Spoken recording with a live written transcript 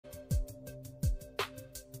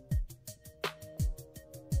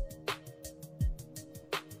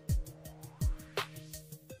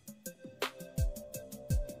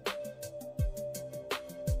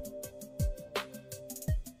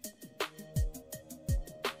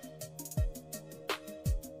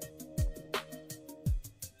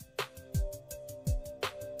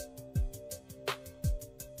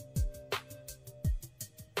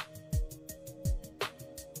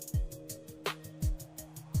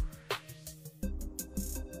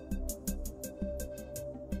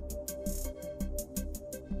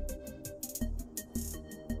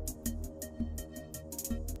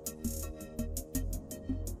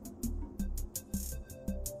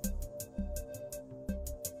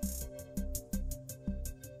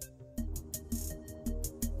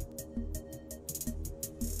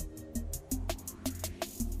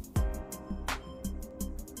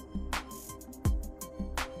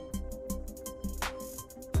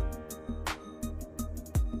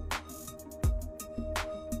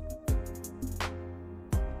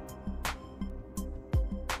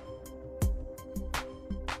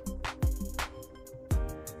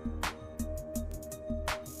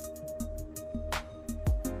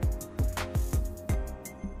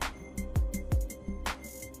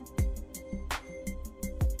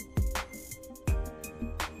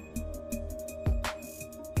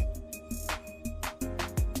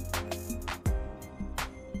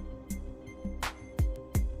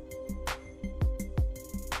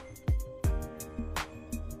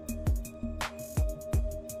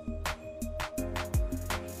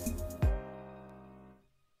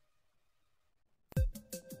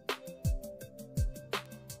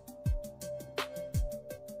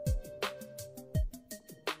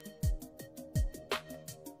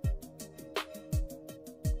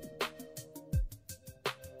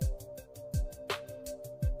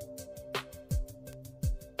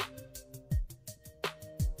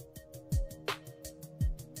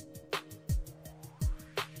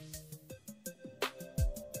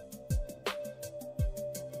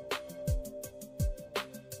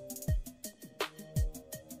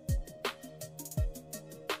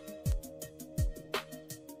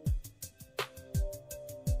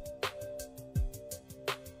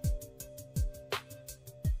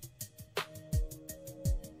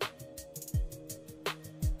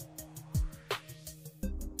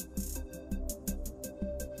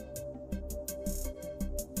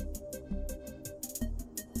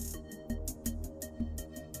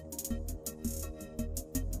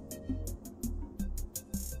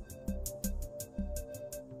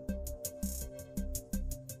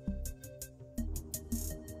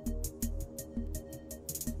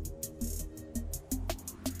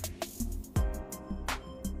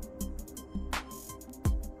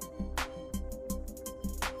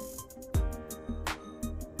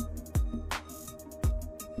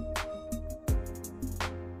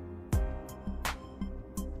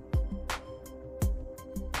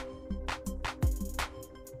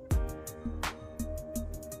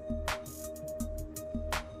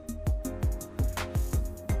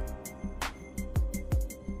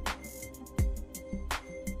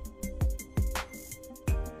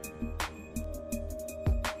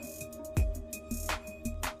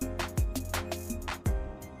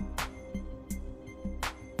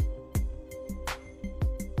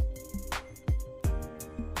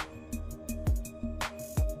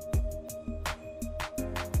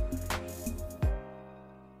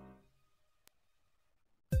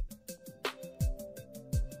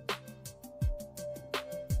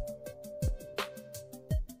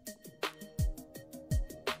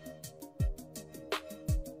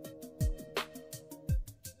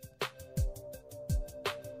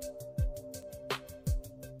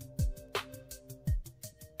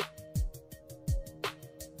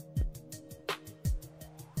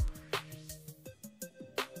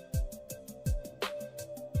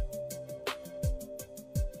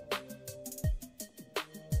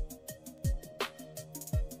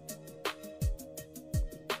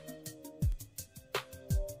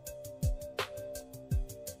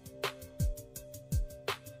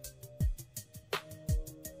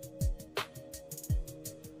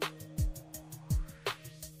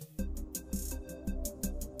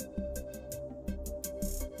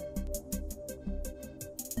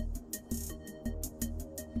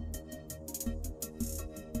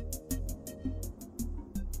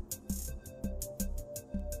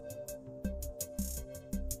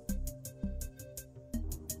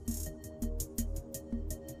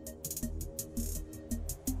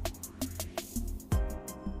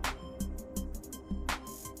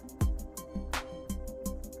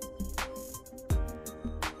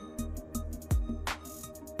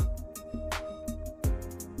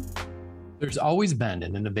There's always been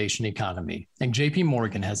an innovation economy, and JP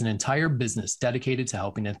Morgan has an entire business dedicated to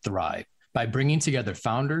helping it thrive. By bringing together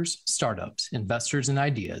founders, startups, investors, and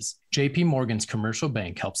ideas, JP Morgan's commercial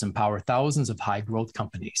bank helps empower thousands of high-growth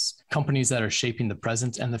companies that are shaping the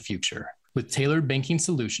present and the future. With tailored banking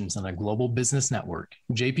solutions and a global business network,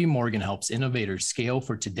 JP Morgan helps innovators scale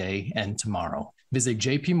for today and tomorrow. Visit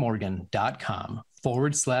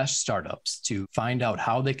jpmorgan.com/startups to find out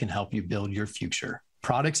how they can help you build your future.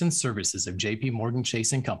 Products and services of JP Morgan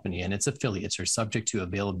Chase & Company and its affiliates are subject to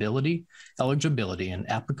availability, eligibility, and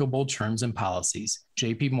applicable terms and policies.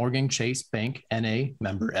 JP Morgan Chase Bank, N.A.,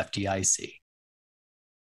 member FDIC.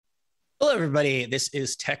 Hello, everybody. This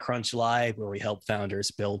is TechCrunch Live, where we help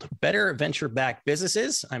founders build better venture-backed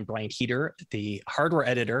businesses. I'm Brian Heater, the hardware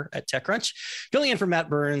editor at TechCrunch, filling in for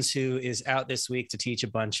Matt Burns, who is out this week to teach a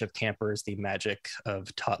bunch of campers the magic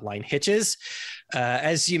of taut-line hitches.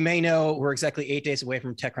 As you may know, we're exactly 8 days away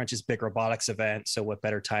from TechCrunch's big robotics event, so what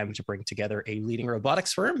better time to bring together a leading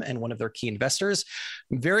robotics firm and one of their key investors.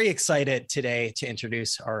 I'm very excited today to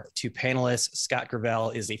introduce our two panelists. Scott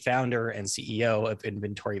Gravel is the founder and CEO of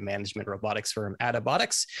inventory management robotics firm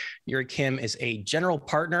Attabotics. Eurie Kim is a general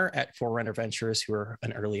partner at Forerunner Ventures, who are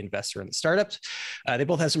an early investor in the startup. They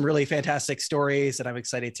both have some really fantastic stories that I'm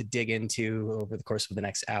excited to dig into over the course of the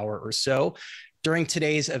next hour or so. During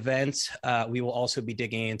today's event, we will also be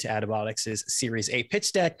digging into Attabotics' Series A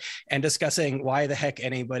pitch deck and discussing why the heck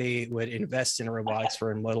anybody would invest in a robotics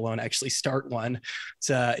firm, let alone actually start one. It's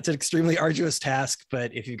an extremely arduous task,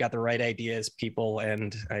 but if you've got the right ideas, people,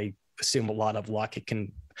 and I assume a lot of luck, it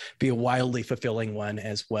can be a wildly fulfilling one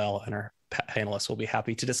as well. And our panelists will be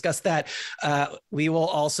happy to discuss that. We will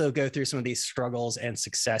also go through some of these struggles and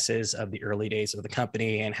successes of the early days of the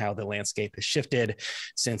company and how the landscape has shifted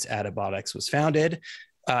since Attabotics was founded.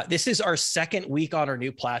 This is our second week on our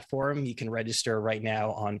new platform. You can register right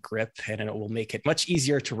now on Grip, and it will make it much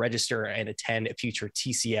easier to register and attend future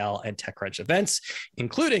TCL and TechCrunch events,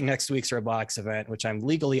 including next week's robotics event, which I'm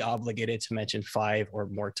legally obligated to mention 5 or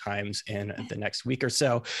more times in the next week or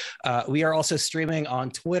so. We are also streaming on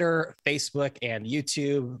Twitter, Facebook, and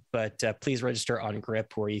YouTube, but please register on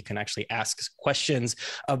Grip, where you can actually ask questions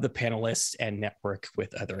of the panelists and network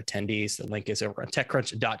with other attendees. The link is over on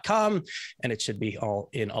techcrunch.com, and it should be all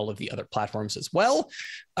in all of the other platforms as well.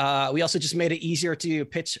 We also just made it easier to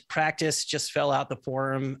pitch practice. Just fill out the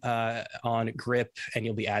form on Grip, and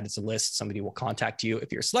you'll be added to the list. Somebody will contact you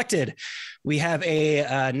if you're selected. We have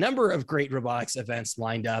a number of great robotics events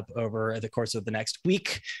lined up over the course of the next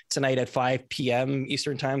week. Tonight at 5 p.m.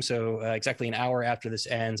 Eastern time, so exactly an hour after this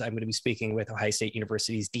ends, I'm going to be speaking with Ohio State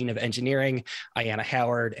University's Dean of Engineering, Ayanna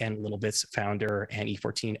Howard, and Littlebit's founder and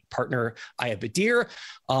E14 partner, Aya Badir.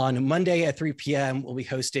 On Monday at 3 p.m., we'll be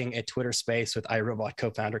hosting a Twitter space with iRobot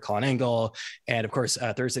co-founder Colin Engel. And of course,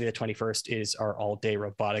 Thursday the 21st is our all-day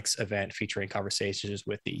robotics event featuring conversations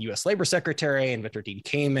with the U.S. Labor Secretary, inventor Dean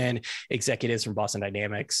Kamen, executives from Boston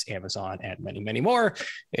Dynamics, Amazon, and many, many more.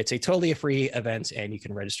 It's a totally free event, and you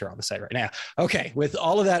can register on the site right now. Okay, with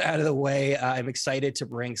all of that out of the way, I'm excited to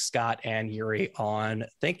bring Scott and Eurie on.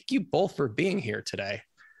 Thank you both for being here today.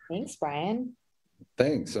 Thanks, Brian.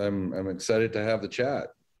 Thanks. I'm excited to have the chat.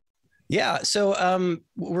 Yeah, so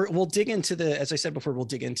we'll dig into as I said before, we'll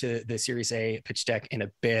dig into the Series A pitch deck in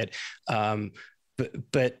a bit.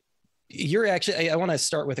 But you're actually, I want to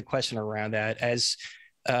start with a question around that. As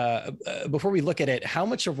before we look at it, how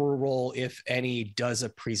much of a role, if any, does a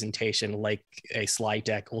presentation like a slide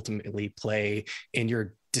deck ultimately play in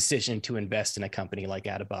your decision to invest in a company like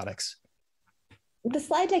Attabotics? The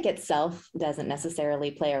slide deck itself doesn't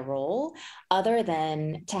necessarily play a role other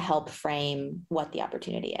than to help frame what the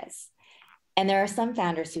opportunity is. And there are some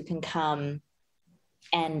founders who can come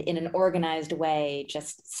and in an organized way,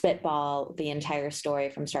 just spitball the entire story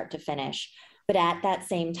from start to finish. But at that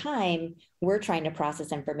same time, we're trying to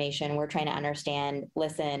process information. We're trying to understand,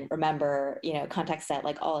 listen, remember, context set,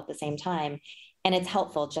 like all at the same time. And it's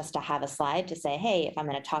helpful just to have a slide to say, hey, if I'm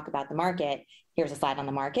going to talk about the market, here's a slide on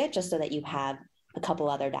the market, just so that you have a couple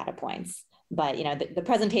other data points. But the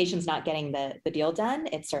presentation's not getting the deal done.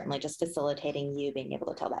 It's certainly just facilitating you being able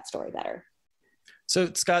to tell that story better.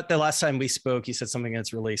 So Scott, the last time we spoke, you said something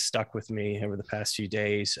that's really stuck with me over the past few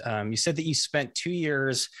days. You said that you spent 2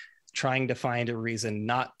 years trying to find a reason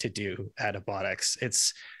not to do Attabotics.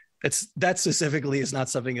 That specifically is not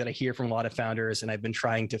something that I hear from a lot of founders, and I've been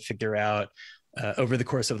trying to figure out over the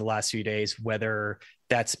course of the last few days whether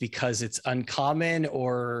that's because it's uncommon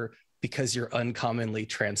or because you're uncommonly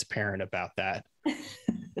transparent about that.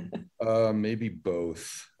 Maybe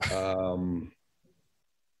both.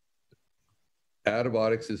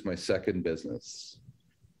 Attabotics is my second business.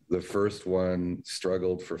 The first one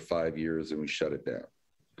struggled for 5 years and we shut it down.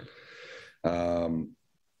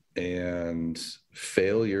 And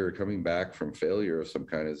failure, coming back from failure of some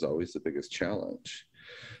kind, is always the biggest challenge.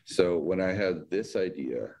 So when I had this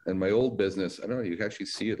idea, and my old business, I don't know, you can actually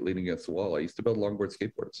see it leaning against the wall. I used to build longboard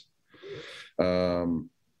skateboards.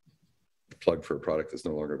 Plug for a product that's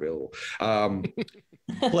no longer available.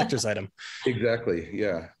 Collector's item. Exactly.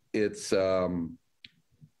 Yeah. It's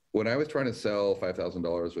when I was trying to sell $5,000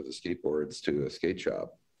 worth of skateboards to a skate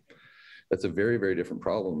shop, that's a very, very different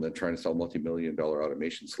problem than trying to sell multi-million-dollar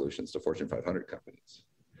automation solutions to Fortune 500 companies.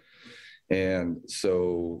 And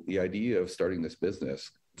so the idea of starting this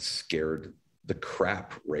business scared the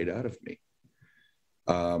crap right out of me.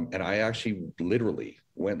 And I actually literally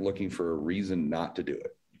went looking for a reason not to do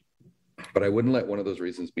it. But I wouldn't let one of those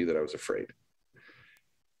reasons be that I was afraid.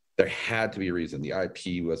 There had to be a reason. The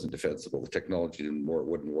IP wasn't defensible. The technology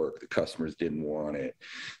wouldn't work. The customers didn't want it.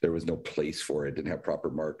 There was no place for it. Didn't have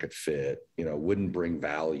proper market fit. Wouldn't bring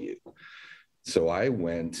value. So I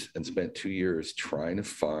went and spent 2 years trying to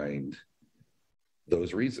find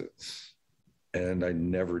those reasons, and I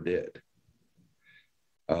never did.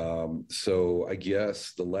 So I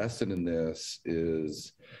guess the lesson in this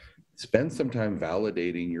is spend some time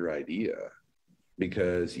validating your idea,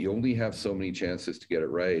 because you only have so many chances to get it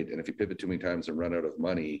right. And if you pivot too many times and run out of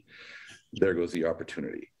money, there goes the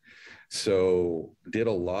opportunity. So did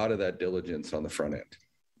a lot of that diligence on the front end.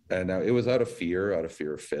 And now it was out of fear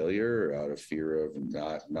of failure, out of fear of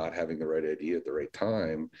not having the right idea at the right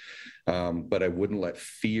time. But I wouldn't let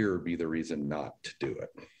fear be the reason not to do it.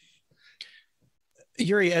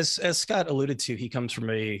 Eurie, as Scott alluded to, he comes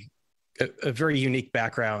from a very unique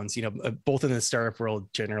background, both in the startup world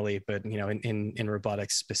generally, but, in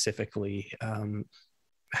robotics specifically.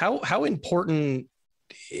 How important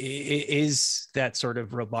is that sort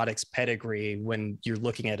of robotics pedigree when you're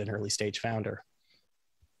looking at an early stage founder?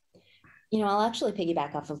 I'll actually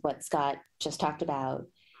piggyback off of what Scott just talked about,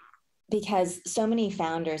 because so many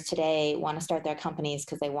founders today want to start their companies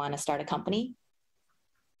because they want to start a company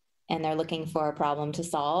and they're looking for a problem to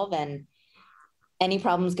solve, and any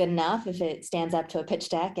problem's good enough if it stands up to a pitch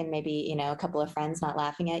deck and maybe, a couple of friends not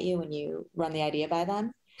laughing at you when you run the idea by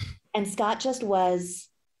them. And Scott just was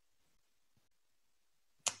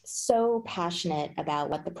so passionate about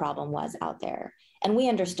what the problem was out there. And we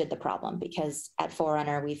understood the problem because at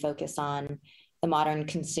Forerunner, we focus on the modern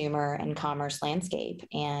consumer and commerce landscape.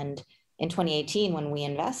 And in 2018, when we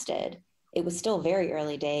invested, it was still very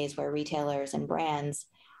early days where retailers and brands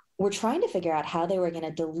were trying to figure out how they were going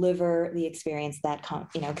to deliver the experience that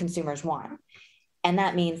consumers want. And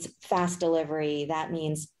that means fast delivery, that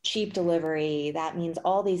means cheap delivery, that means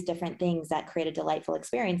all these different things that create a delightful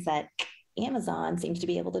experience that Amazon seems to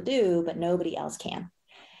be able to do, but nobody else can.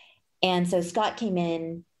 And so Scott came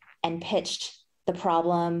in and pitched the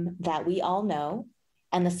problem that we all know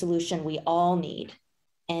and the solution we all need.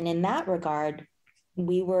 And in that regard,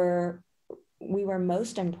 we were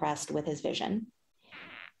most impressed with his vision.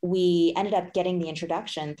 We ended up getting the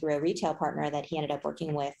introduction through a retail partner that he ended up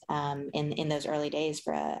working with in those early days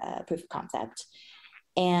for a proof of concept.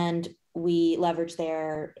 And we leveraged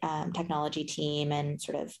their technology team and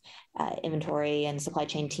sort of inventory and supply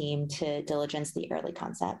chain team to diligence the early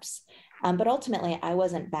concepts. But ultimately, I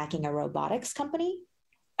wasn't backing a robotics company.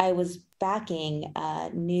 I was backing a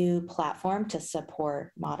new platform to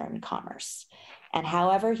support modern commerce. And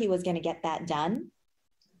however he was going to get that done,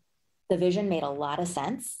 the vision made a lot of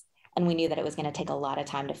sense. And we knew that it was going to take a lot of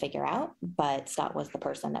time to figure out, but Scott was the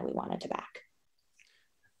person that we wanted to back.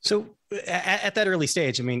 So at that early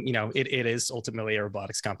stage, it is ultimately a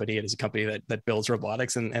robotics company. It is a company that builds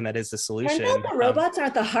robotics, and that is the solution. Turns out the robots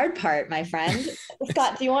aren't the hard part, my friend.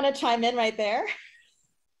 Scott, do you want to chime in right there?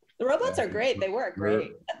 The robots are great. They work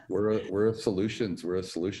great. We're a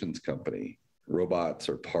solutions company. Robots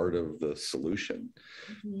are part of the solution,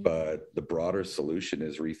 but the broader solution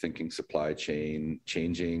is rethinking supply chain,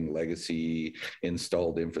 changing legacy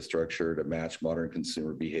installed infrastructure to match modern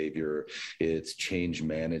consumer behavior. It's change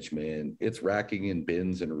management. It's racking in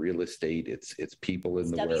bins and real estate. It's people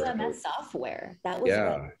in the WMS warehouse. software. That was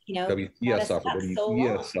WCS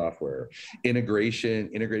software, software.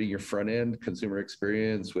 Integrating your front end consumer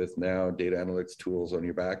experience with now data analytics tools on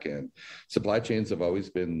your back end. Supply chains have always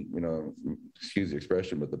been, excuse the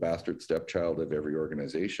expression, but the bastard stepchild of every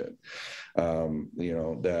organization.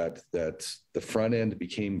 That the front end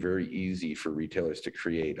became very easy for retailers to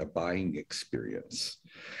create a buying experience.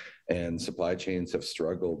 And supply chains have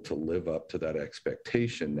struggled to live up to that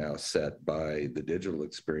expectation now set by the digital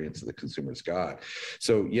experience that the consumers got.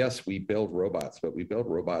 So yes, we build robots, but we build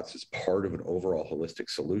robots as part of an overall holistic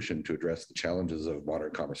solution to address the challenges of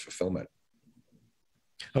modern commerce fulfillment.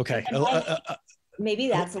 Okay. Maybe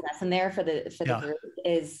that's a lesson there for the group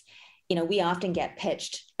is, we often get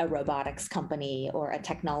pitched a robotics company or a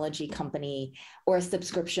technology company or a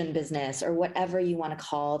subscription business or whatever you want to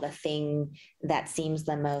call the thing that seems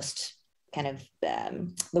the most kind of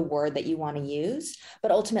the word that you want to use.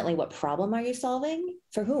 But ultimately, what problem are you solving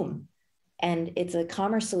for whom? And it's a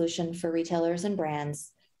commerce solution for retailers and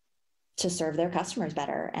brands to serve their customers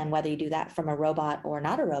better. And whether you do that from a robot or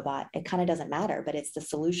not a robot, it kind of doesn't matter, but it's the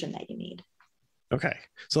solution that you need. Okay,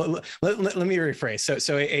 so let me rephrase.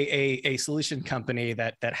 So a solution company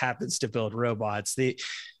that happens to build robots.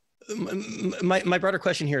 My broader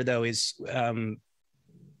question here, though, is when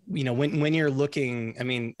you're looking, I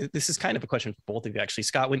mean, this is kind of a question for both of you, actually,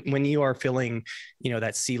 Scott. When you are filling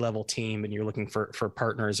that C-level team and you're looking for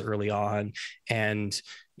partners early on, and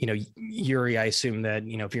Eurie, I assume that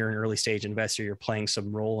if you're an early stage investor, you're playing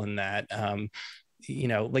some role in that.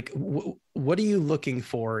 What are you looking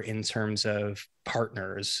for in terms of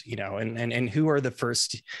partners, and who are the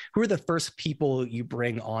first people you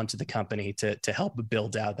bring onto the company to help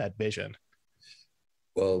build out that vision?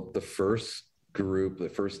 Well, the first group, the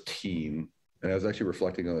first team, and I was actually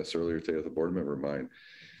reflecting on this earlier today with a board member of mine,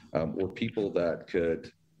 were people that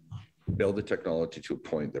could build the technology to a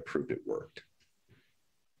point that proved it worked.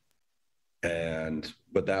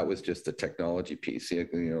 But that was just the technology piece.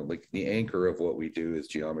 Like the anchor of what we do is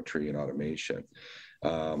geometry and automation.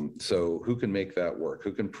 So who can make that work?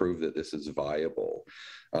 Who can prove that this is viable?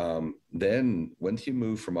 Then once you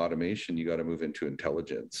move from automation, you got to move into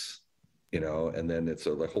intelligence, and then it's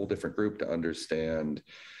a whole different group to understand,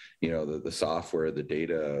 the software, the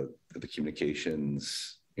data, the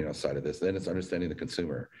communications, side of this. Then it's understanding the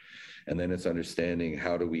consumer. And then it's understanding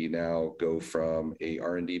how do we now go from a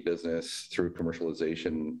R&D business through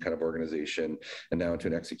commercialization kind of organization and now into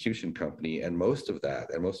an execution company. And most of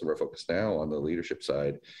our focus now on the leadership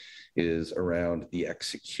side is around the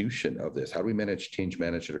execution of this. How do we change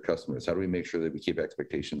manage our customers? How do we make sure that we keep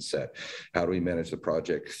expectations set? How do we manage the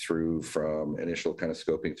project through from initial kind of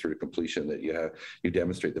scoping through to completion that you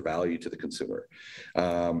demonstrate the value to the consumer?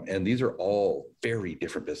 And these are all very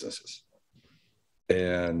different businesses.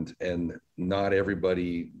 And not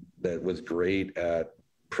everybody that was great at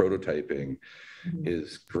prototyping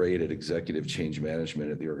is great at executive change management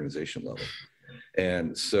at the organization level.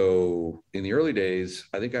 And so in the early days,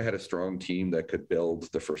 I think I had a strong team that could build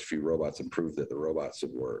the first few robots and prove that the robots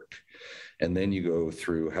would work. And then you go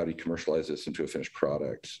through how do you commercialize this into a finished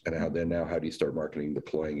product, and how do you start marketing,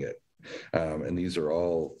 deploying it? And these are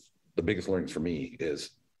all the biggest learnings for me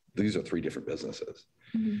is these are three different businesses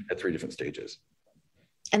at three different stages.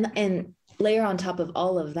 And layer on top of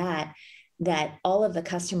all of that all of the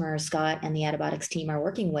customers Scott and the Attabotics team are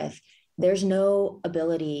working with, there's no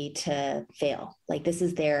ability to fail. Like this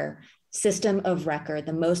is their system of record,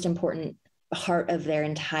 the most important part of their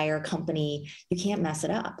entire company. You can't mess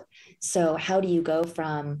it up. So how do you go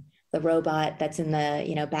from the robot that's in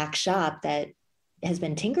the back shop that has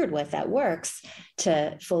been tinkered with that works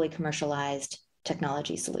to fully commercialized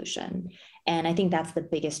technology solution? And I think that's the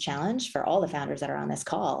biggest challenge for all the founders that are on this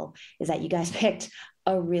call, is that you guys picked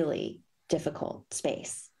a really difficult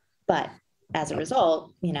space. But as a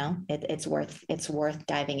result, it's worth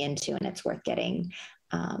diving into, and it's worth getting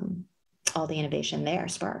all the innovation there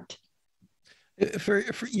sparked. For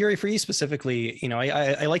Eurie, for you specifically,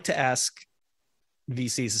 I like to ask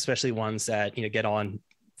VCs, especially ones that get on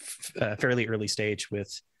fairly early stage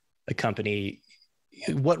with a company,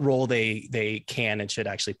 what role they can and should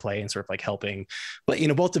actually play in sort of like helping, but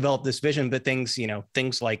both develop this vision, but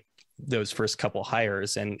things like those first couple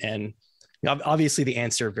hires, and obviously the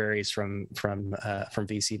answer varies from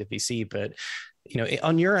VC to VC, but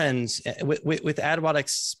on your end with Attabotics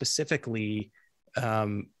specifically,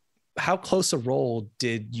 how close a role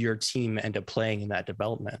did your team end up playing in that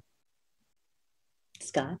development?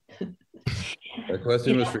 Scott. That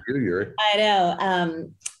question was for you, Eurie. I know.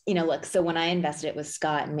 Look, so when I invested, it was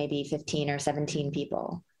Scott and maybe 15 or 17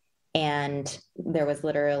 people. And there was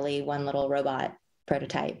literally one little robot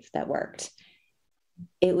prototype that worked.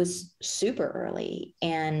 It was super early,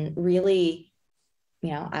 and really,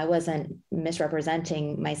 I wasn't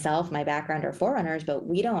misrepresenting myself, my background, or Forerunners, but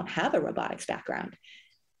we don't have a robotics background.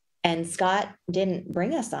 And Scott didn't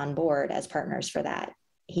bring us on board as partners for that.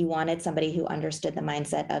 He wanted somebody who understood the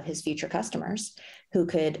mindset of his future customers, who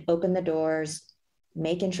could open the doors,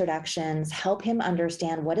 make introductions, help him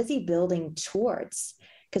understand what is he building towards.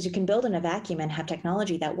 because you can build in a vacuum and have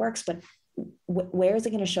technology that works, but where is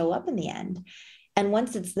it going to show up in the end? And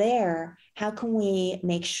once it's there, how can we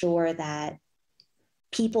make sure that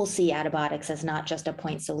people see Attabotics as not just a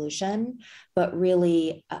point solution, but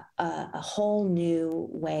really a whole new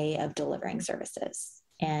way of delivering services,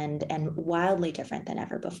 and wildly different than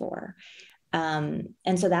ever before. And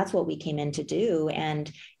so that's what we came in to do.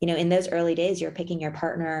 And, in those early days, you're picking your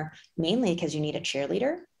partner mainly because you need a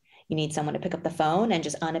cheerleader. You need someone to pick up the phone and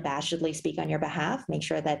just unabashedly speak on your behalf, make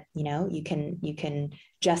sure that, you can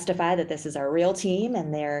justify that this is our real team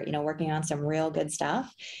and they're, working on some real good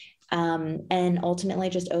stuff. And ultimately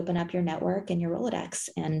just open up your network and your Rolodex.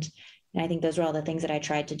 And I think those were all the things that I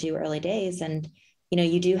tried to do early days. And,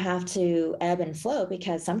 you do have to ebb and flow,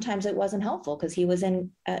 because sometimes it wasn't helpful because he was in,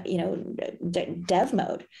 dev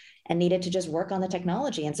mode and needed to just work on the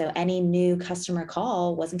technology. And so any new customer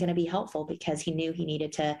call wasn't going to be helpful because he knew he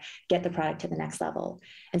needed to get the product to the next level.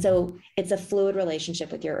 And so it's a fluid relationship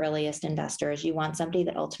with your earliest investors. You want somebody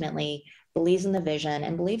that ultimately believes in the vision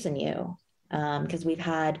and believes in you, because we've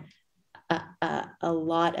had a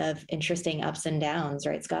lot of interesting ups and downs,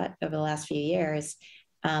 right, Scott, over the last few years.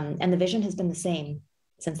 And the vision has been the same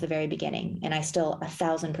since the very beginning. And I still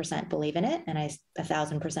 1,000% believe in it. And I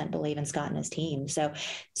 1,000% believe in Scott and his team. So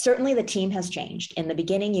certainly the team has changed. In the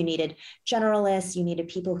beginning, you needed generalists, you needed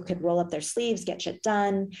people who could roll up their sleeves, get shit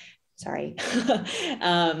done. Sorry.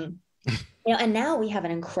 And now we have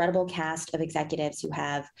an incredible cast of executives who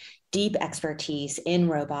have deep expertise in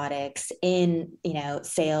robotics, in,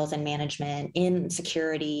 sales and management, in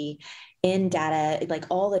security, in data, like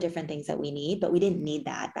all the different things that we need, but we didn't need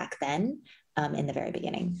that back then, in the very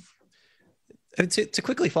beginning. To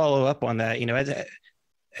quickly follow up on that,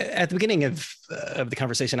 at the beginning of the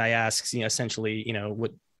conversation, I asked, essentially,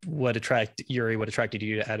 what attracted you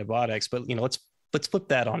to Attabotics, but let's flip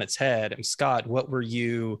that on its head. And Scott, what were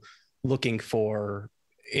you looking for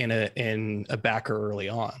in a backer early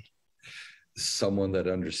on? Someone that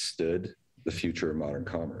understood the future of modern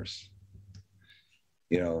commerce.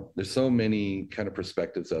 There's so many kind of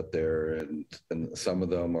perspectives out there, and some of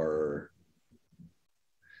them are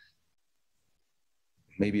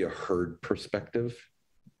maybe a herd perspective.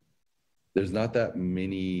 There's not that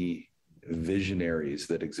many visionaries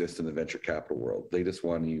that exist in the venture capital world. They just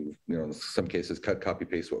want to, in some cases, copy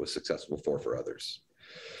paste what was successful for others.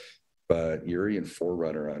 But Eurie and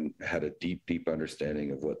Forerunner had a deep, deep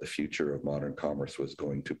understanding of what the future of modern commerce was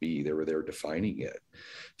going to be. They were there defining it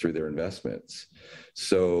through their investments.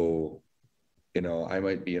 So, I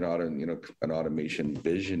might be an automation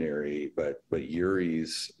visionary, but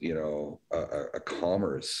Eurie's, a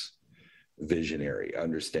commerce visionary,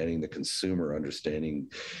 understanding the consumer,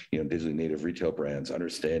 understanding, digitally native retail brands,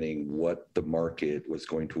 understanding what the market was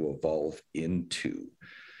going to evolve into.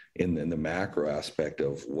 In the macro aspect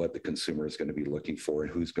of what the consumer is going to be looking for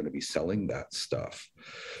and who's going to be selling that stuff.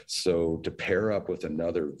 So to pair up with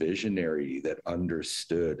another visionary that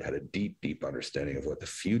understood, had a deep, deep understanding of what the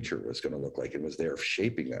future was going to look like and was there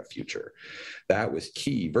shaping that future, that was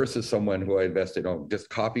key, versus someone who I invested on, just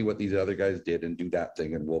copy what these other guys did and do that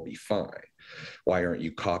thing and we'll be fine. Why aren't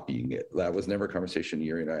you copying it? That was never a conversation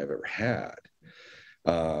Eurie and I have ever had.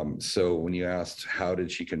 So when you asked how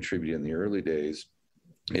did she contribute in the early days,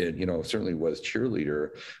 it, certainly was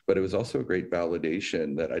cheerleader, but it was also a great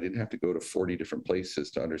validation that I didn't have to go to 40 different places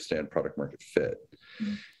to understand product market fit.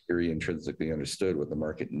 Mm-hmm. Eurie intrinsically understood what the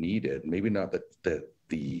market needed. Maybe not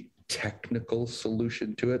the technical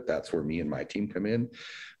solution to it. That's where me and my team come in.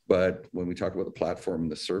 But when we talk about the platform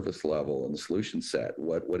and the service level and the solution set,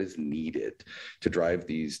 what is needed to drive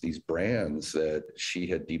these brands that she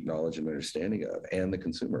had deep knowledge and understanding of, and the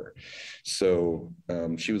consumer. So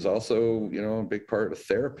she was also, a big part of a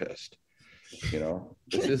therapist.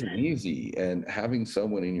 This isn't easy, and having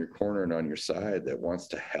someone in your corner and on your side that wants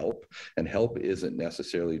to help, and help isn't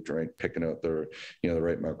necessarily picking out the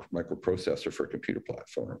right microprocessor for a computer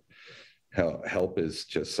platform. Help is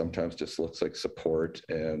sometimes looks like support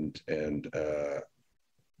and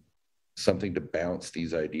something to bounce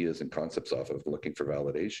these ideas and concepts off of, looking for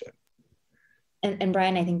validation. And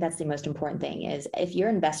Brian, I think that's the most important thing, is if your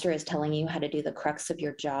investor is telling you how to do the crux of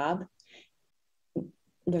your job,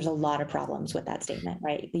 there's a lot of problems with that statement,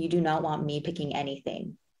 right? You do not want me picking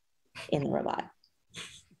anything in the robot.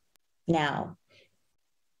 Now,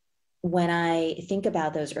 when I think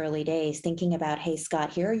about those early days, thinking about, hey,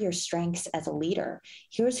 Scott, here are your strengths as a leader.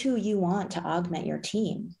 Here's who you want to augment your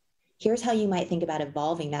team. Here's how you might think about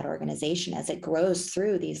evolving that organization as it grows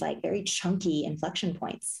through these like very chunky inflection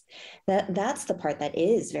points. That's the part that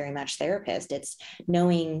is very much therapist. It's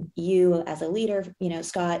knowing you as a leader,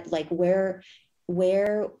 Scott, like where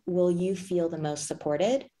where will you feel the most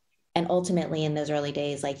supported? And ultimately in those early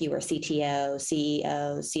days, like you were CTO,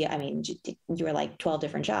 CEO, I mean, you were like 12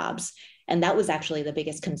 different jobs. And that was actually the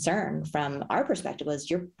biggest concern from our perspective was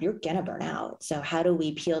you're gonna burn out. So how do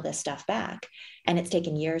we peel this stuff back? And it's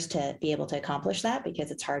taken years to be able to accomplish that because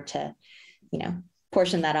it's hard to,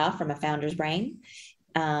 portion that off from a founder's brain.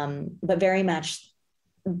 But very much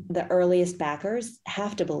the earliest backers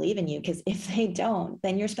have to believe in you, because if they don't,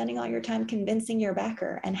 then you're spending all your time convincing your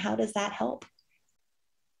backer. And how does that help?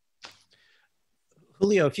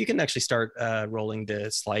 Julio, if you can actually start rolling the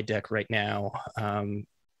slide deck right now.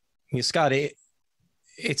 Scott,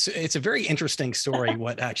 it's a very interesting story.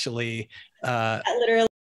 What actually? Literally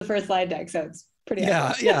the first slide deck, so it's pretty.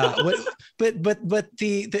 Yeah. But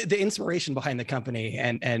the inspiration behind the company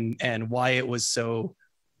and why it was so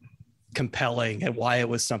compelling and why it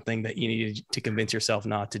was something that you needed to convince yourself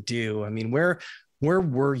not to do. I mean, where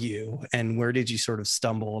were you and where did you sort of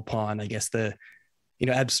stumble upon, I guess,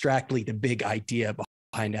 abstractly the big idea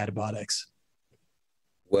behind Attabotics?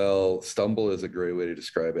 Well, stumble is a great way to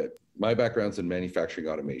describe it. My background's in manufacturing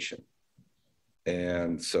automation.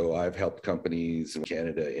 And so I've helped companies in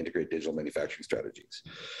Canada integrate digital manufacturing strategies.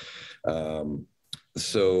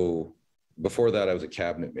 So before that, I was a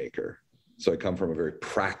cabinet maker. So I come from a very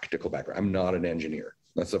practical background. I'm not an engineer.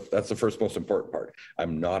 That's the first most important part.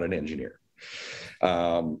 I'm not an engineer.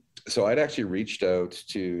 So I'd actually reached out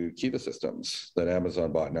to Kiva Systems that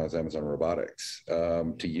Amazon bought, now is Amazon Robotics,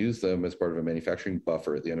 to use them as part of a manufacturing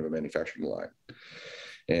buffer at the end of a manufacturing line.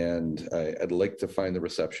 And I'd like to find the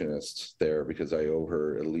receptionist there because I owe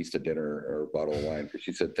her at least a dinner or a bottle of wine. Because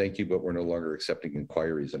she said, "Thank you, but we're no longer accepting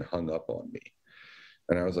inquiries," and hung up on me.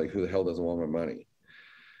 And I was like, who the hell doesn't want my money?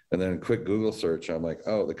 And then a quick Google search, I'm like,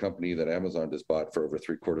 oh, the company that Amazon just bought for over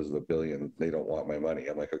 $750 million, they don't want my money.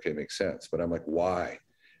 I'm like, okay, makes sense. But I'm like, why?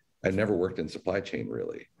 I'd never worked in supply chain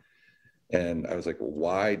really. And I was like, well,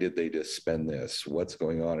 why did they just spend this? What's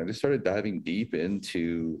going on? And I started diving deep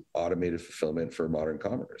into automated fulfillment for modern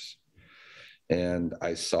commerce. And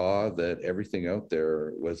I saw that everything out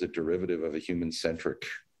there was a derivative of a human-centric,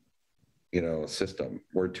 system.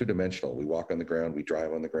 We're two-dimensional. We walk on the ground, we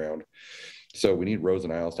drive on the ground. So we need rows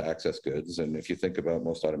and aisles to access goods. And if you think about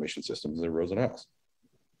most automation systems, they're rows and aisles.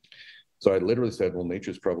 So I literally said, well,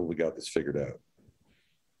 nature's probably got this figured out,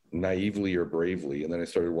 naively or bravely. And then I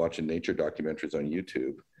started watching nature documentaries on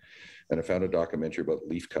YouTube, and I found a documentary about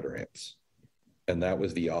leafcutter ants. And that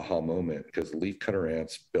was the aha moment, because leafcutter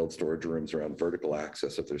ants build storage rooms around vertical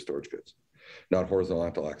axis of their storage goods, not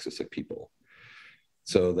horizontal axis like people.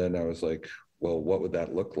 So then I was like, well, what would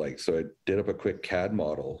that look like? So I did up a quick CAD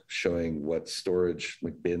model showing what storage,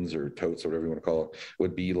 like bins or totes or whatever you want to call it,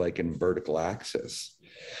 would be like in vertical axis.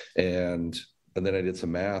 And then I did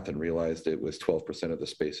some math and realized it was 12% of the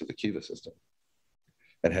space of the Kiva system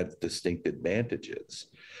and had distinct advantages.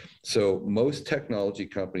 So most technology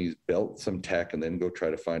companies built some tech and then go try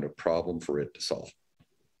to find a problem for it to solve.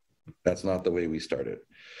 That's not the way we started.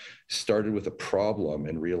 Started with a problem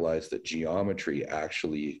and realized that geometry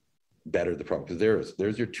actually bettered the problem, because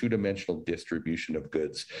there's your two-dimensional distribution of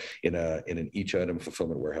goods in an each item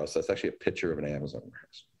fulfillment warehouse. That's actually a picture of an Amazon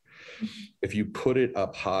warehouse. If you put it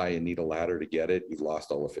up high and need a ladder to get it, you've lost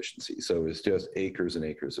all efficiency. So it's just acres and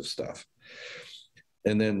acres of stuff.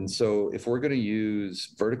 And then, so if we're going to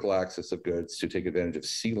use vertical axis of goods to take advantage of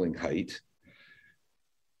ceiling height,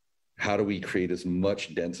 how do we create as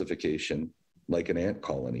much densification like an ant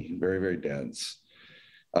colony, very, very dense?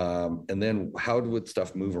 And then how would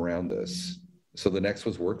stuff move around this? So the next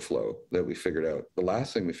was workflow that we figured out. The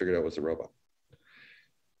last thing we figured out was a robot.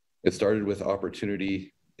 It started with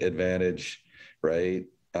opportunity, advantage, right?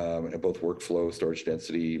 Both workflow, storage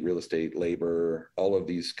density, real estate, labor, all of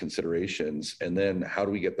these considerations. And then how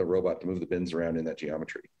do we get the robot to move the bins around in that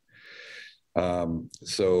geometry?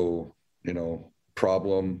 So,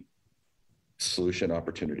 problem, solution,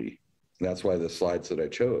 opportunity. And that's why the slides that I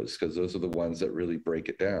chose, because those are the ones that really break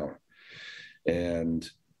it down. And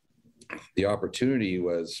the opportunity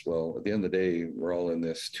was, well, at the end of the day, we're all in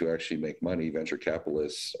this to actually make money. Venture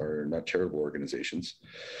capitalists are not charitable organizations.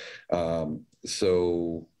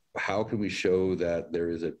 So how can we show that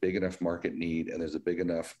there is a big enough market need and there's a big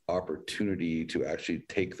enough opportunity to actually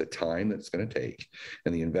take the time that it's going to take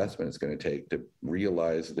and the investment it's going to take to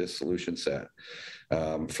realize this solution set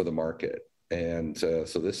for the market? And so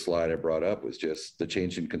this slide I brought up was just the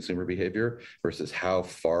change in consumer behavior versus how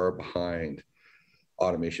far behind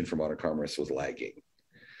automation for modern commerce was lagging,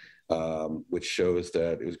 which shows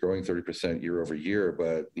that it was growing 30% year over year,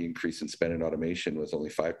 but the increase in spend in automation was only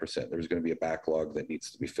 5%. There's going to be a backlog that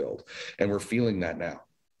needs to be filled. And we're feeling that now,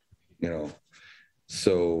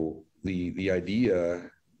 So the idea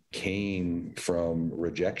came from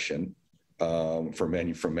rejection from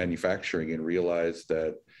manufacturing, and realized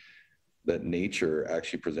that nature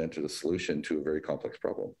actually presented a solution to a very complex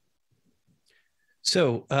problem.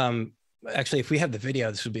 So actually, if we have the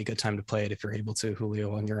video, this would be a good time to play it if you're able to,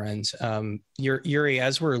 Julio, on your end. Eurie,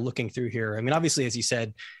 as we're looking through here, I mean, obviously, as you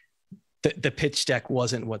said, the pitch deck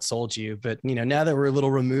wasn't what sold you, but now that we're a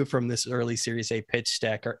little removed from this early Series A pitch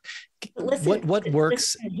deck, what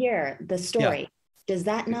works here? The story, does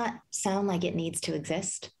that not sound like it needs to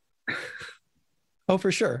exist? Oh,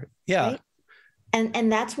 for sure, yeah. Right?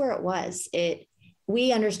 And that's where it was.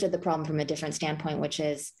 We understood the problem from a different standpoint, which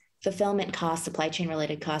is fulfillment costs, supply chain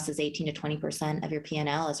related costs is 18 to 20% of your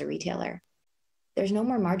P&L as a retailer. There's no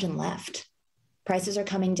more margin left. Prices are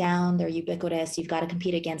coming down. They're ubiquitous. You've got to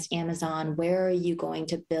compete against Amazon. Where are you going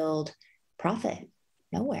to build profit?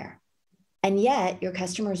 Nowhere. And yet your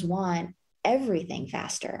customers want everything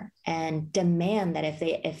faster and demand that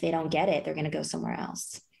if they don't get it, they're going to go somewhere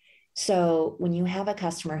else. So when you have a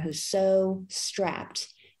customer who's so strapped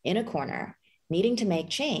in a corner, needing to make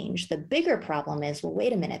change, the bigger problem is, well,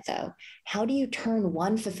 wait a minute though, how do you turn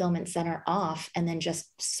one fulfillment center off and then just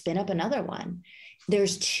spin up another one?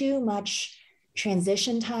 There's too much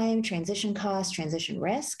transition time, transition cost, transition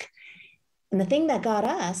risk. And the thing that got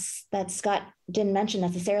us, that Scott didn't mention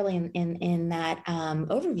necessarily in that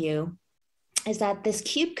overview, is that this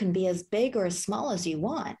cube can be as big or as small as you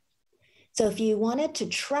want. So if you wanted to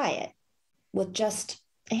try it with just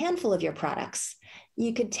a handful of your products,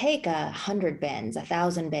 you could take 100 bins,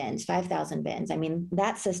 1,000 bins, 5,000 bins. I mean,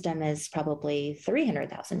 that system is probably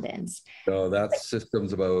 300,000 bins. No, that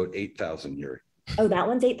system's about 8,000 here. Oh, that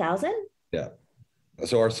one's 8,000? Yeah.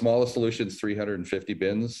 So our smallest solution is 350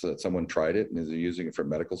 bins that someone tried it and is using it for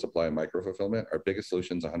medical supply and micro fulfillment. Our biggest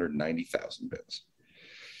solution is 190,000 bins.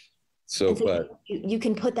 So, but you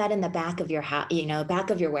can put that in the back of your house, back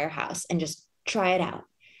of your warehouse, and just try it out.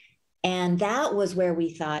 And that was where we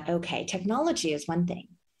thought, okay, technology is one thing,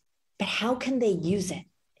 but how can they use it?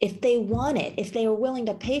 If they want it, if they are willing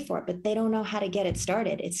to pay for it, but they don't know how to get it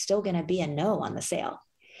started, it's still going to be a no on the sale.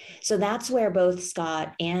 So that's where both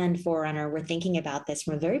Scott and Forerunner were thinking about this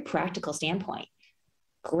from a very practical standpoint.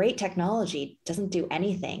 Great technology doesn't do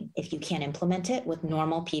anything if you can't implement it with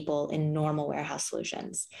normal people in normal warehouse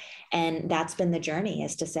solutions. And that's been the journey,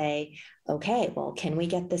 is to say, okay, well, can we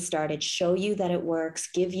get this started, show you that it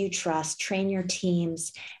works, give you trust, train your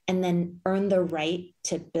teams, and then earn the right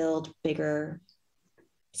to build bigger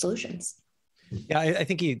solutions. Yeah, I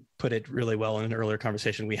think you put it really well in an earlier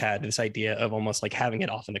conversation we had, this idea of almost like having it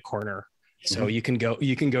off in the corner. So you can go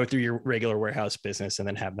through your regular warehouse business and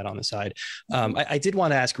then have that on the side. I did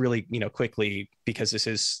want to ask really, quickly, because this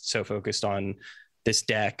is so focused on this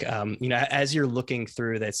deck, as you're looking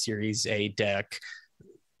through that Series A deck,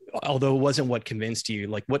 although it wasn't what convinced you,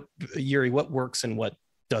 like Eurie, what works and what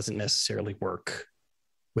doesn't necessarily work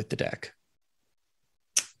with the deck?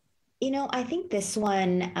 I think this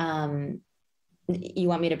one, you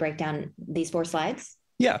want me to break down these 4 slides?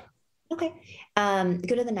 Yeah. Okay.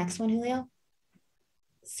 Go to the next one, Julio.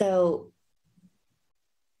 So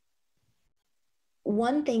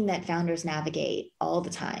one thing that founders navigate all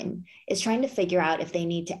the time is trying to figure out if they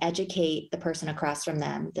need to educate the person across from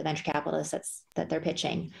them, the venture capitalist that they're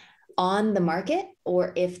pitching, on the market,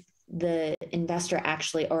 or if the investor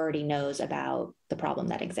actually already knows about the problem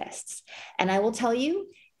that exists. And I will tell you,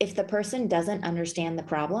 if the person doesn't understand the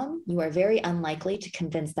problem, you are very unlikely to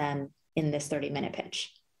convince them in this 30-minute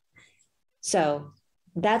pitch. So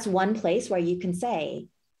that's one place where you can say,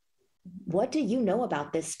 what do you know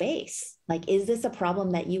about this space? Like, is this a problem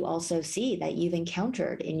that you also see, that you've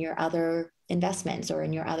encountered in your other investments or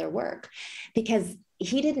in your other work? Because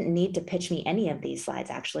he didn't need to pitch me any of these slides.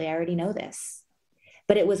 Actually, I already know this,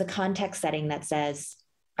 but it was a context setting that says,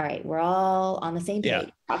 all right, we're all on the same page,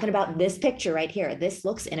 talking about this picture right here. This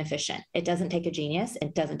looks inefficient. It doesn't take a genius.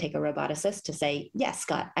 It doesn't take a roboticist to say, yes,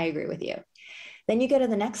 Scott, I agree with you. Then you go to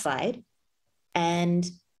the next slide. And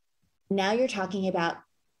now you're talking about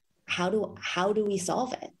how do we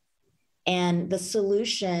solve it? And the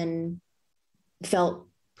solution felt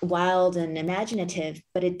wild and imaginative,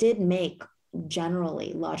 but it did make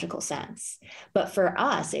generally logical sense. But for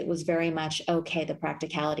us, it was very much, okay, the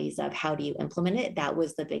practicalities of how do you implement it? That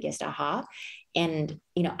was the biggest aha. And,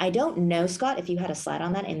 I don't know, Scott, if you had a slide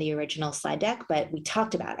on that in the original slide deck, but we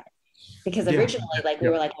talked about it. Because originally, we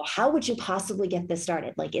were like, well, how would you possibly get this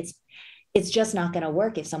started? Like, it's just not going to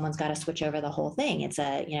work if someone's got to switch over the whole thing. It's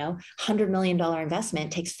a, $100 million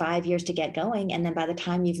investment, takes 5 years to get going. And then by the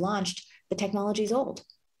time you've launched, the technology's old.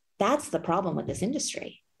 That's the problem with this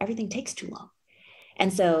industry. Everything takes too long.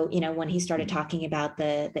 And so, when he started talking about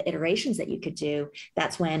the iterations that you could do,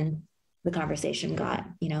 that's when the conversation got,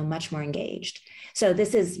 much more engaged. So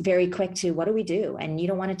this is very quick to what do we do? And you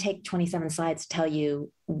don't want to take 27 slides to tell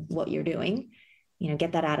you what you're doing,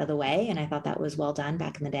 get that out of the way. And I thought that was well done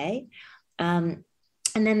back in the day. And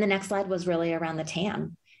then the next slide was really around the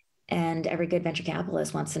TAM. And every good venture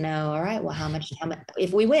capitalist wants to know, all right, well, how much,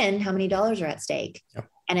 if we win, how many dollars are at stake? Yep.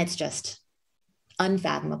 And it's just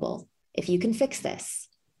unfathomable. If you can fix this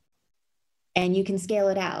and you can scale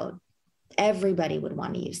it out, everybody would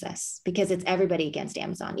want to use this because it's everybody against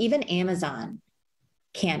Amazon. Even Amazon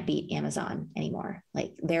can't beat Amazon anymore.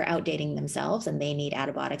 Like they're outdating themselves and they need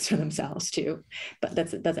Attabotics for themselves too. But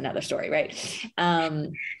that's another story, right?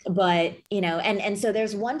 But, and so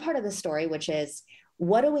there's one part of the story, which is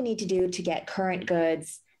what do we need to do to get current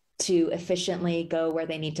goods to efficiently go where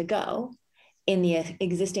they need to go in the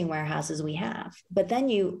existing warehouses we have? But then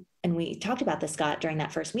and we talked about this, Scott, during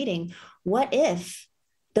that first meeting, what if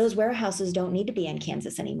those warehouses don't need to be in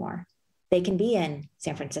Kansas anymore? They can be in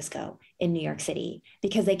San Francisco, in New York City,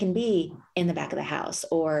 because they can be in the back of the house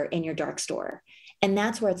or in your dark store. And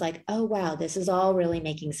that's where it's like, oh, wow, this is all really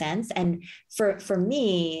making sense. And for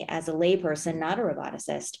me, as a layperson, not a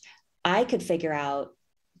roboticist, I could figure out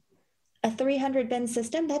a 300 bin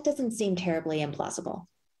system. That doesn't seem terribly implausible.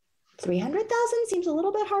 300,000 seems a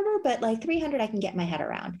little bit harder, but like 300, I can get my head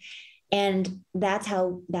around. And that's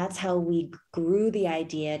how we grew the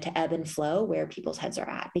idea to ebb and flow where people's heads are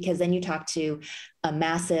at. Because then you talk to a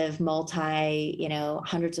massive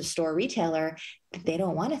hundreds of store retailer, they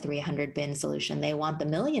don't want a 300 bin solution. They want the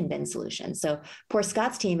million bin solution. So poor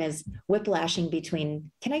Scott's team is whiplashing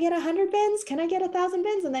between, can I get 100 bins? Can I get 1,000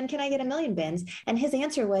 bins? And then can I get 1,000,000 bins? And his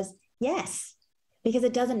answer was yes. Because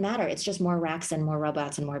it doesn't matter. It's just more racks and more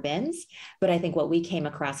robots and more bins. But I think what we came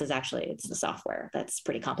across is actually it's the software that's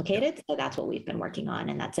pretty complicated. So that's what we've been working on.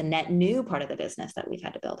 And that's a net new part of the business that we've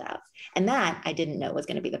had to build out. And that I didn't know was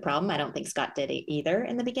going to be the problem. I don't think Scott did it either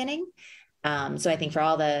in the beginning. So I think for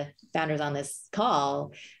all the founders on this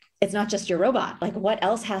call, it's not just your robot. Like what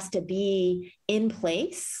else has to be in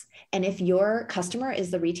place? And if your customer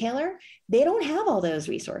is the retailer, they don't have all those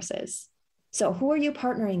resources. So who are you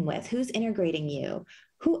partnering with? Who's integrating you?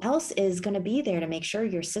 Who else is going to be there to make sure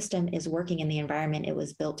your system is working in the environment it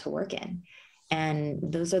was built to work in?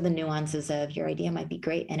 And those are the nuances of your idea might be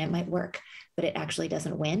great and it might work, but it actually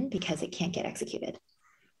doesn't win because it can't get executed.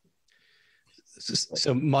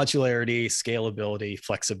 So modularity, scalability,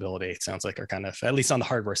 flexibility, it sounds like are kind of, at least on the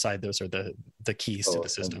hardware side, those are the keys to the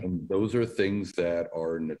system. And those are things that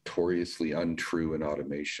are notoriously untrue in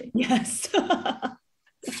automation. Yes.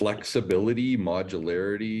 Flexibility,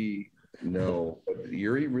 modularity, no.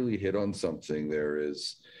 Eurie really hit on something there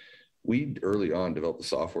is we early on developed the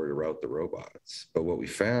software to route the robots. But what we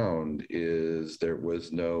found is there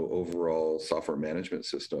was no overall software management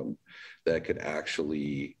system that could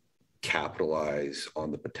actually capitalize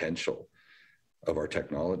on the potential of our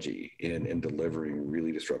technology in delivering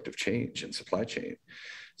really disruptive change in supply chain.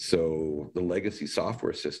 So the legacy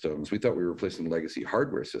software systems, we thought we were replacing legacy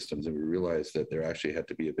hardware systems, and we realized that there actually had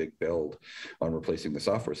to be a big build on replacing the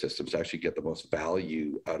software systems to actually get the most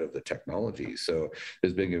value out of the technology. So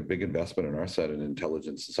there's been a big investment on our side in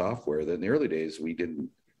intelligence and software that in the early days we didn't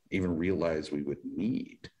even realize we would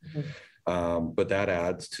need. But that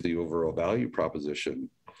adds to the overall value proposition.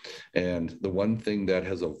 And the one thing that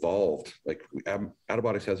has evolved, like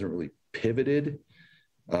Attabotics hasn't really pivoted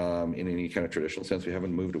in any kind of traditional sense. We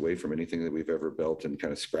haven't moved away from anything that we've ever built and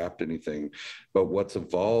kind of scrapped anything. But what's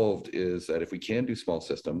evolved is that if we can do small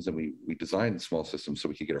systems, and we designed small systems so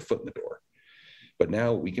we could get our foot in the door. But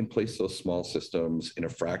now we can place those small systems in a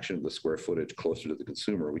fraction of the square footage closer to the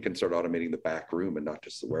consumer. We can start automating the back room and not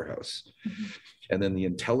just the warehouse. And then the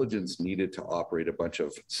intelligence needed to operate a bunch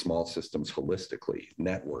of small systems holistically,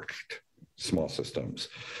 networked small systems,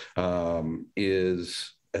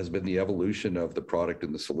 has been the evolution of the product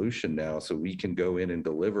and the solution now. So we can go in and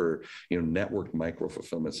deliver, networked micro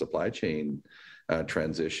fulfillment supply chain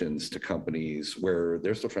transitions to companies where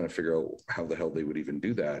they're still trying to figure out how the hell they would even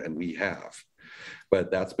do that. And we have.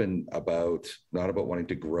 But that's been not about wanting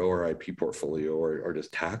to grow our IP portfolio or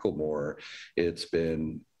just tackle more. It's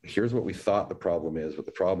been, here's what we thought the problem is, but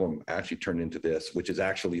the problem actually turned into this, which is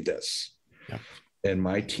actually this. Yeah. And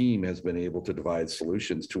my team has been able to devise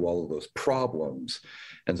solutions to all of those problems.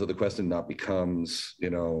 And so the question not becomes,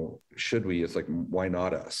 should we? It's like, why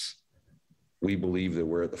not us? We believe that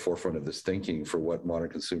we're at the forefront of this thinking for what modern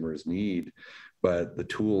consumers need, but the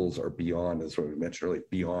tools are beyond, as we mentioned earlier,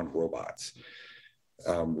 beyond robots.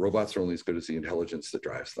 Robots are only as good as the intelligence that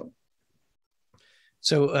drives them.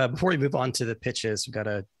 So before we move on to the pitches, we've got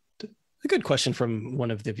a A good question from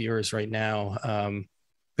one of the viewers right now.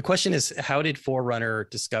 The question is, how did Forerunner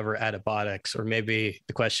discover Attabotics? Or maybe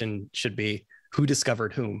the question should be, who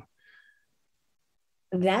discovered whom?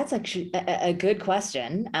 That's actually a good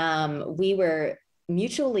question. We were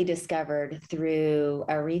mutually discovered through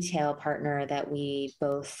a retail partner that we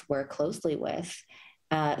both work closely with,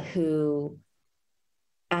 who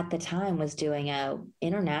at the time was doing an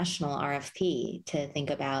international RFP to think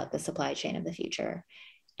about the supply chain of the future.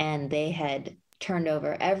 And they had turned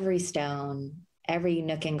over every stone, every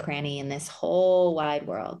nook and cranny in this whole wide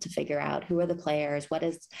world to figure out who are the players,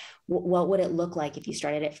 what would it look like if you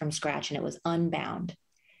started it from scratch and it was unbound.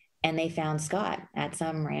 And they found Scott at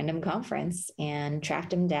some random conference and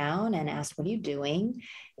tracked him down and asked, what are you doing?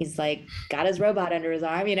 He's like, got his robot under his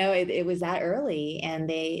arm. It was that early. And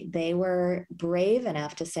they were brave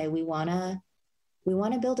enough to say, we want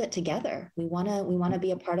to build it together. We want to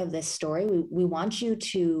be a part of this story. We want you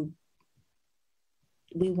to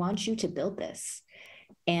build this.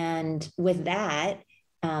 And with that,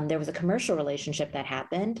 there was a commercial relationship that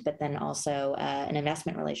happened, but then also an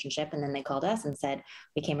investment relationship. And then they called us and said,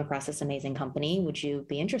 we came across this amazing company. Would you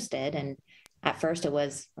be interested? And at first it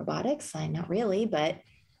was robotics. Not really, but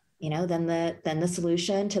then the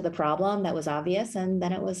solution to the problem that was obvious. And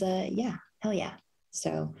then it was hell yeah.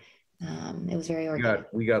 So it was very organic.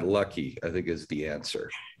 We got lucky, I think, is the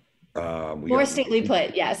answer. More stately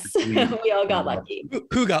put, yes. We all got lucky.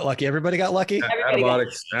 Who got lucky? Everybody got lucky?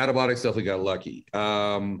 Attabotics definitely got lucky.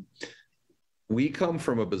 We come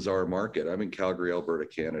from a bizarre market. I'm in Calgary, Alberta,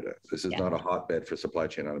 Canada. This is not a hotbed for supply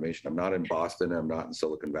chain automation. I'm not in Boston. I'm not in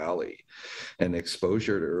Silicon Valley. And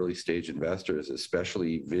exposure to early stage investors,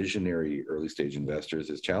 especially visionary early stage investors,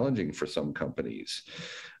 is challenging for some companies.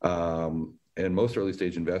 And most early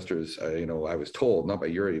stage investors, I was told, not by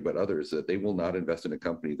Eurie, but others, that they will not invest in a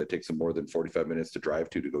company that takes them more than 45 minutes to drive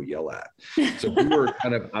to go yell at. So we were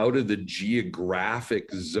kind of out of the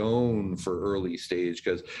geographic zone for early stage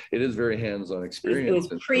because it is very hands-on experience.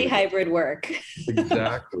 It was pre-hybrid work.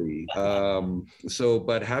 Exactly.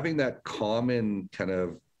 But having that common kind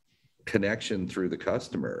of connection through the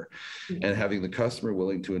customer and having the customer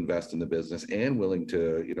willing to invest in the business and willing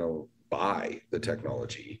to, buy the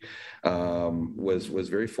technology was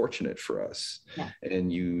very fortunate for us. Yeah.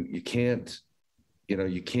 And you can't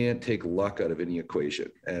take luck out of any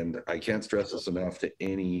equation. And I can't stress this enough to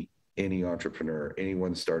any entrepreneur,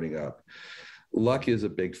 anyone starting up. Luck is a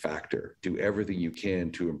big factor. Do everything you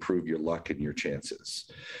can to improve your luck and your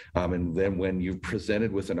chances. And then when you're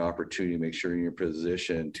presented with an opportunity, make sure you're in your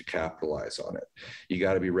position to capitalize on it. You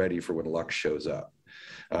got to be ready for when luck shows up.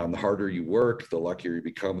 The harder you work, the luckier you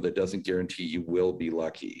become. That doesn't guarantee you will be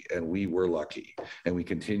lucky. And we were lucky, and we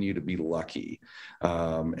continue to be lucky.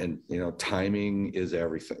 Timing is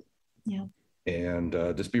everything. Yeah. And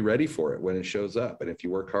just be ready for it when it shows up. And if you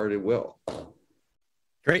work hard, it will.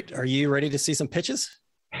 Great. Are you ready to see some pitches?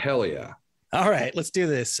 Hell yeah. All right, let's do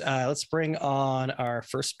this. Let's bring on our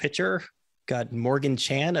first pitcher. Got Morgan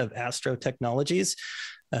Chan of Astro Technologies.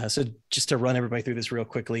 So just to run everybody through this real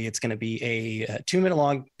quickly, it's going to be a 2-minute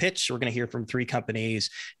long pitch. We're going to hear from 3 companies.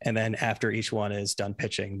 And then after each one is done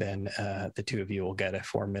pitching, then the 2 of you will get a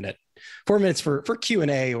 4 minutes for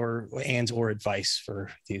Q&A or advice for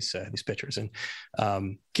these pitchers.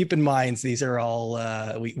 And keep in mind, these are all,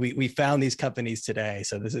 we found these companies today.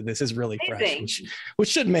 So this is really fresh, which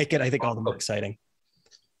should make it, I think, all the more exciting.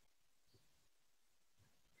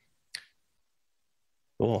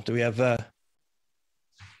 Cool. Do we have...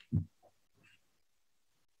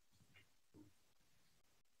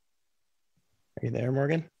 Are you there,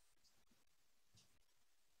 Morgan?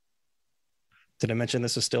 Did I mention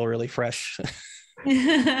this is still really fresh?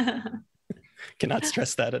 Cannot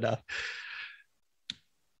stress that enough.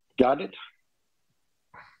 Got it.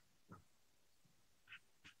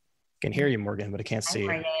 Can hear you, Morgan, but I can't see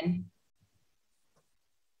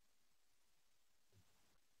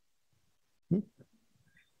you.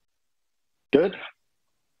 Good.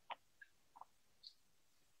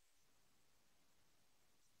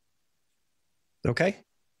 Okay.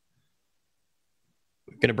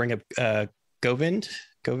 We're going to bring up Govind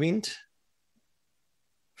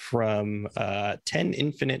from 10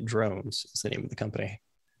 Infinite Drones is the name of the company.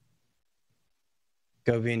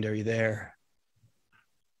 Govind, are you there?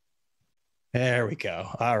 There we go.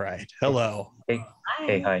 All right. Hello. Hey.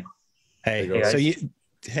 Hi. Hey. So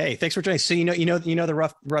thanks for joining. So you know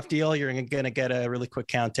the rough deal. You're going to get a really quick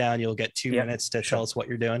countdown. You'll get 2 minutes to tell us what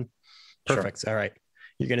you're doing. Perfect. Sure. All right.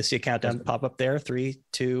 You're going to see a countdown pop up there. 3,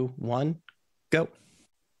 2, 1, go.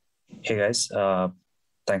 Hey guys,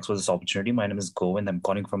 thanks for this opportunity. My name is Govind. I'm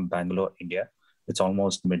calling from Bangalore, India. It's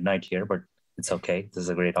almost midnight here, but It's okay. This is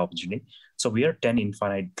a great opportunity. So we are 10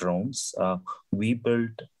 Infinite drones. We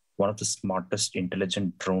built one of the smartest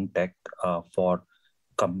intelligent drone tech for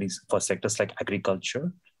companies, for sectors like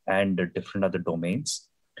agriculture and different other domains.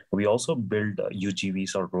 We also build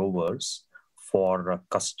UGVs or rovers for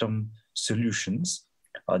custom solutions.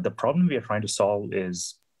 The problem we are trying to solve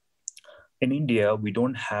is in India, we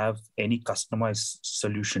don't have any customized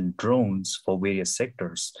solution drones for various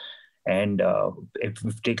sectors. And if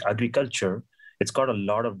we take agriculture, it's got a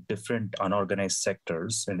lot of different unorganized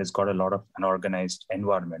sectors and it's got a lot of unorganized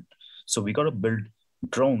environment. So we got to build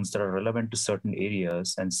drones that are relevant to certain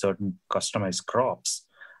areas and certain customized crops.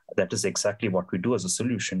 That is exactly what we do as a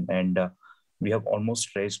solution. And we have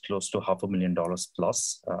almost raised close to $500,000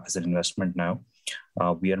 plus as an investment now.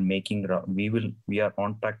 We are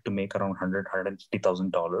on track to make around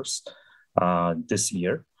 $150,000 this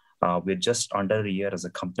year. We're just under a year as a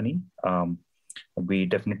company. We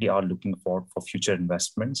definitely are looking for future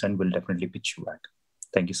investments and we'll definitely pitch you back.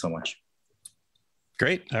 Thank you so much.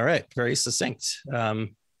 Great. All right. Very succinct.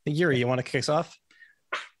 Eurie, you want to kick us off?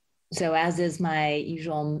 So as is my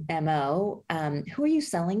usual MO, who are you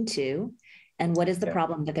selling to and what is the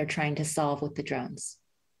problem that they're trying to solve with the drones?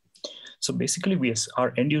 So basically,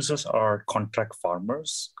 our end users are contract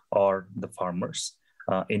farmers or the farmers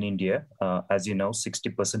in India. As you know,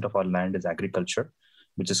 60% of our land is agriculture,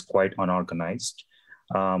 which is quite unorganized.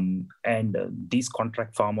 These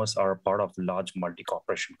contract farmers are a part of large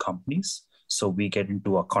multi-corporation companies. So we get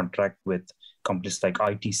into a contract with companies like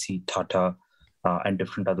ITC, Tata, and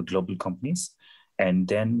different other global companies. And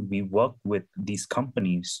then we work with these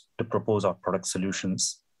companies to propose our product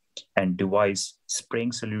solutions and devise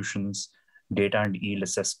spraying solutions, data and yield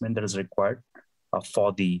assessment that is required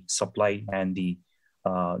for the supply and the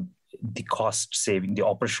cost saving, the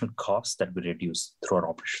operational costs that we reduce through our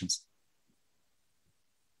operations.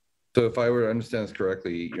 So if I were to understand this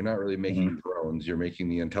correctly, you're not really making drones, you're making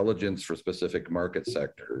the intelligence for specific market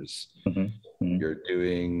sectors. You're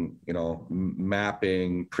doing,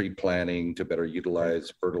 mapping, pre-planning to better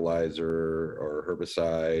utilize fertilizer or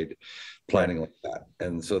herbicide, planning like that.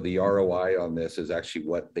 And so the ROI on this is actually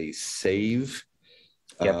what they save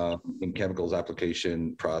in chemicals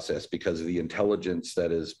application process because of the intelligence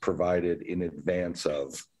that is provided in advance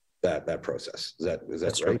of that process. Is that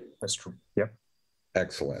That's right? True. That's true. Yep.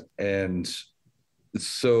 Excellent. And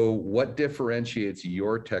so what differentiates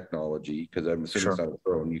your technology? Because I'm assuming it's not a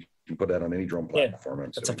drone. You can put that on any drone platform. Yeah,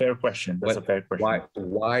 that's a fair question. That's a fair question.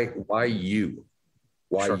 Why you?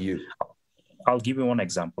 Why you? I'll give you one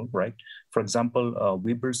example, right? For example,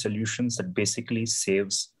 we build solutions that basically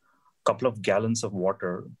saves a couple of gallons of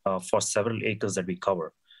water for several acres that we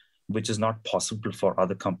cover, which is not possible for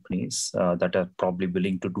other companies that are probably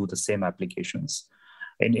willing to do the same applications.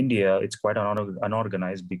 In India, it's quite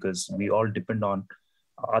unorganized because we all depend on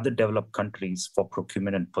other developed countries for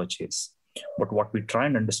procurement and purchase. But what we try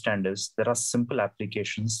and understand is there are simple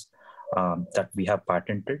applications that we have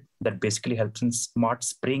patented that basically helps in smart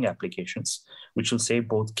spraying applications, which will save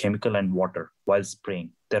both chemical and water while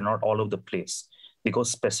spraying. They're not all over the place. They go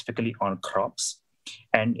specifically on crops,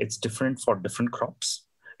 and it's different for different crops.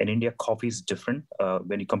 In India, coffee is different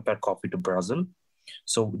when you compare coffee to Brazil.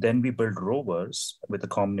 So then we build rovers with a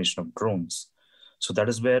combination of drones. So that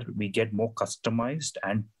is where we get more customized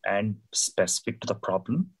and specific to the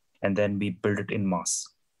problem, and then we build it in mass.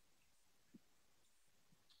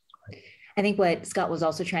 I think what Scott was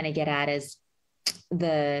also trying to get at is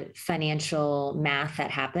the financial math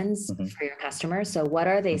that happens for your customers. So what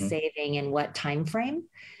are they saving in what time frame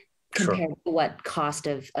compared to what cost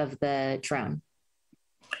of the drone?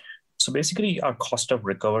 So basically our cost of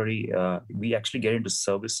recovery, we actually get into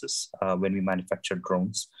services when we manufacture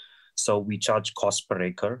drones. So we charge cost per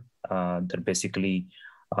acre. That basically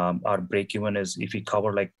our break even is if we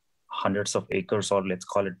cover like hundreds of acres, or let's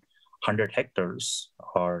call it 100 hectares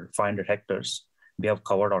or 500 hectares, we have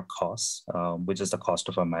covered our costs, which is the cost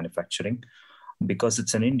of our manufacturing. Because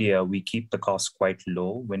it's in India, we keep the cost quite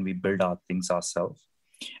low when we build our things ourselves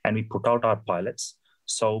and we put out our pilots.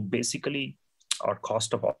 So basically our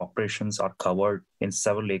cost of operations are covered in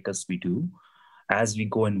several acres we do. As we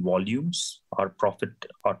go in volumes, our profit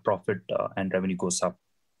and revenue goes up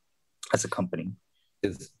as a company.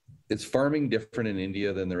 Is farming different in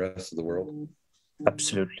India than the rest of the world?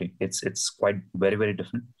 Absolutely. It's quite very, very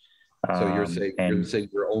different. So you're saying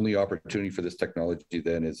your only opportunity for this technology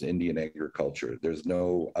then is Indian agriculture. There's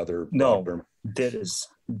no other. No,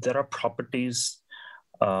 there are properties,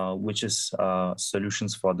 which is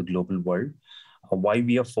solutions for the global world. Why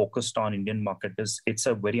we are focused on Indian market is it's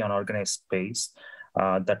a very unorganized space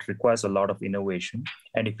that requires a lot of innovation.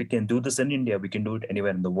 And if we can do this in India, we can do it anywhere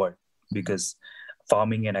in the world. because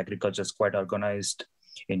farming and agriculture is quite organized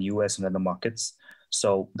in US and other markets.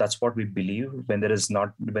 So that's what we believe. When there is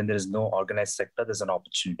no organized sector, there's an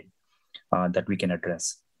opportunity that we can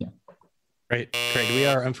address. Yeah. Great. We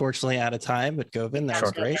are unfortunately out of time, but Govind, that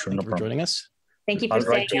was great. Thank you for joining us. Thank you for I'll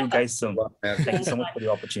staying write to you with guys us. soon. Thank you so much for the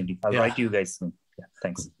opportunity. I'll write to you guys soon. Yeah,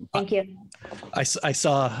 thanks. Thank you. I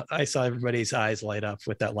saw everybody's eyes light up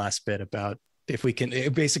with that last bit about if we can,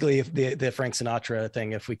 basically, if the Frank Sinatra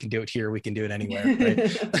thing, if we can do it here, we can do it anywhere. Right?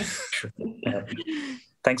 Sure.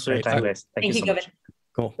 Thanks for your time, guys. Thank you so much.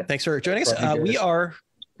 Cool. Yeah. Thanks for joining us.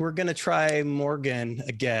 We're going to try Morgan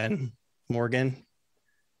again. Morgan,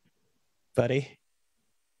 buddy.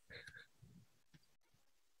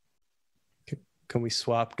 Can we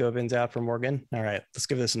swap Govind's out for Morgan? All right, let's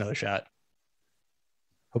give this another shot.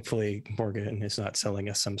 Hopefully Morgan is not selling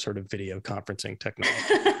us some sort of video conferencing technology.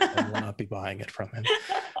 I will not be buying it from him.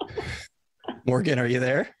 Morgan, are you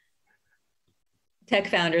there? Tech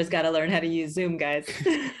founders got to learn how to use Zoom, guys.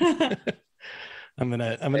 I'm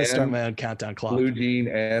gonna start my own countdown clock. Blue Jean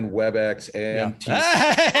and WebEx and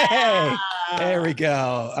Hey, there we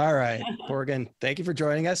go. All right, Morgan, thank you for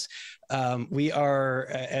joining us. We are,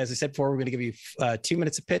 as I said before, we're going to give you 2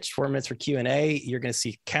 minutes of pitch, 4 minutes for Q&A. You're going to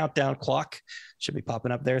see countdown clock should be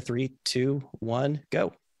popping up there. 3, 2, 1,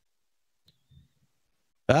 go.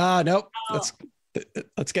 Nope. Oh.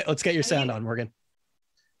 Let's get your sound on, Morgan.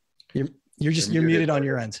 You're muted on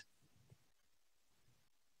your end.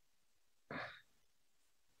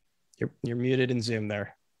 You're muted in Zoom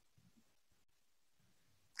there.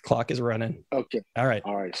 Clock is running. Okay. All right.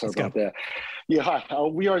 Sorry about that. Yeah, hi.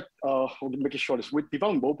 We are making sure this. We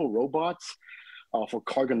develop mobile robots for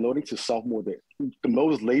cargo loading to solve the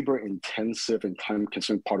most labor-intensive and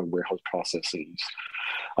time-consuming part of warehouse processes.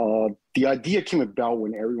 The idea came about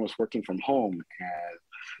when everyone was working from home, and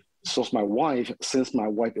so my wife, since my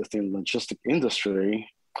wife is in the logistic industry,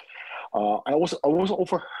 I was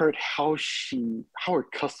overheard how her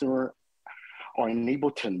customer are unable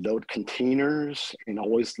to load containers and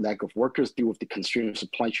always lack of workers deal with the constrained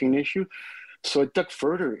supply chain issue. So I dug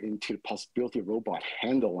further into the possibility of robot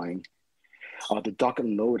handling the dock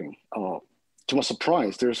unloading. To my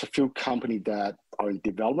surprise, there's a few companies that are in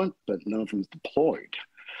development, but none of them is deployed.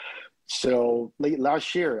 So late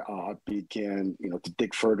last year, I began to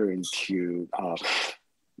dig further into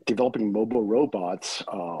developing mobile robots.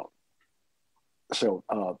 So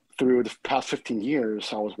through the past 15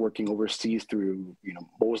 years, I was working overseas through,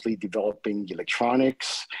 mostly developing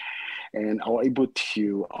electronics, and I was able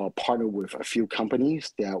to partner with a few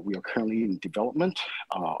companies that we are currently in development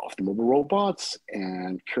of the mobile robots,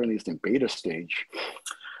 and currently it's in beta stage.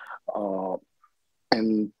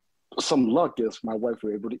 And some luck is my wife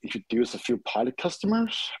was able to introduce a few pilot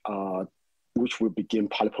customers, which will begin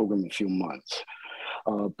pilot program in a few months.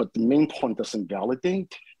 But the main point doesn't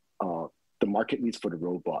validate the market needs for the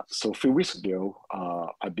robot. So a few weeks ago,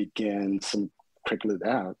 I began some Craigslist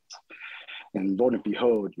ads, and lo and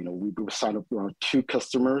behold, we signed up around 2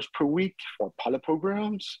 customers per week for pilot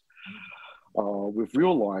programs. We've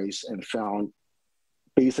realized and found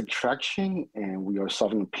basic traction, and we are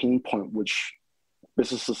solving a pain point which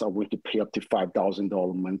businesses are willing to pay up to $5,000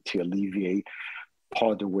 a month to alleviate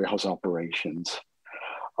part of the warehouse operations.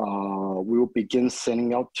 We will begin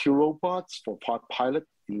sending out 2 robots for pilot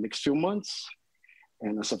in the next few months.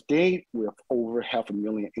 And as of date, we have over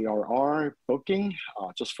 $500,000 ARR booking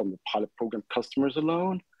just from the pilot program customers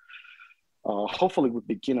alone. Hopefully we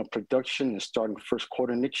begin a production starting first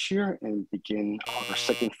quarter next year and begin our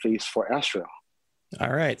second phase for Astro.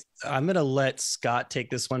 All right. I'm going to let Scott take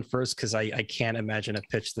this one first, because I can't imagine a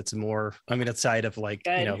pitch that's more, outside of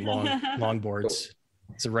long boards.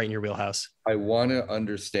 It's right in your wheelhouse. I want to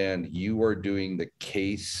understand, you are doing the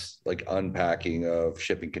case, like unpacking of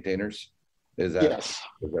shipping containers. Is that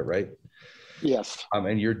right? Yes.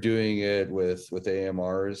 And you're doing it with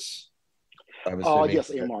AMRs.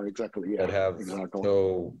 Yes, AMR, exactly. Yeah. That have exactly.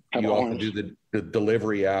 So you also do the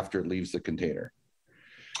delivery after it leaves the container.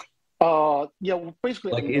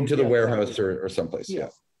 Basically like into the warehouse or someplace.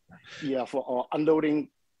 Yeah, for unloading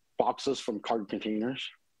boxes from cargo containers.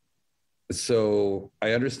 So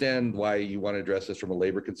I understand why you want to address this from a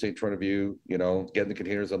labor constraint point of view. Getting the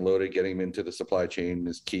containers unloaded, getting them into the supply chain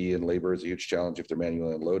is key, and labor is a huge challenge if they're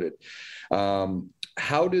manually unloaded.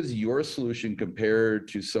 How does your solution compare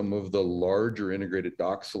to some of the larger integrated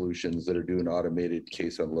dock solutions that are doing automated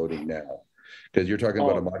case unloading now? Because you're talking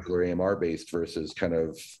about a modular AMR based versus kind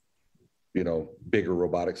of, bigger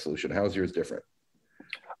robotic solution. How is yours different?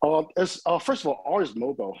 First of all, ours is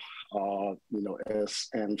mobile,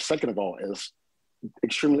 and second of all, is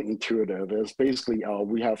extremely intuitive. It's basically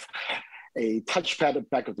we have a touchpad at the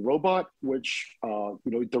back of the robot, which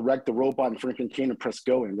direct the robot in front of the container, press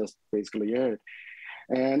go, and that's basically it.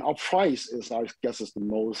 And our price is, I guess, is the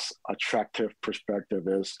most attractive perspective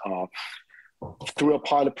is through a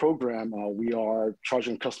pilot program, we are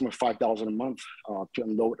charging customers $5,000 a month to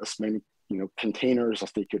unload as many containers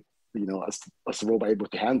as they could, as the robot able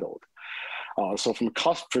to handle. So from a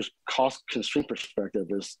cost constraint perspective,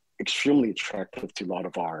 is extremely attractive to a lot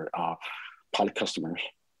of our pilot customers.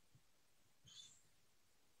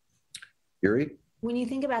 Eurie? When you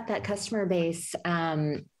think about that customer base,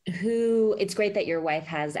 it's great that your wife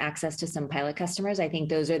has access to some pilot customers. I think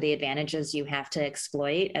those are the advantages you have to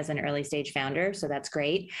exploit as an early stage founder. So that's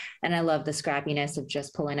great. And I love the scrappiness of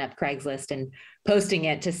just pulling up Craigslist and posting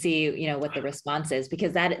it to see, what the response is,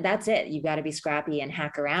 because that's it. You've got to be scrappy and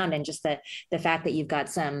hack around. And just the fact that you've got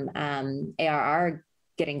some ARR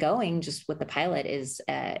getting going just with the pilot is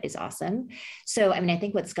awesome. So, I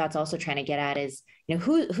think what Scott's also trying to get at is,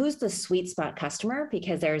 who's the sweet spot customer?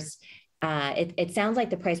 Because there's, it sounds like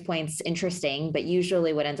the price point's interesting, but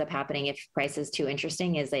usually what ends up happening if price is too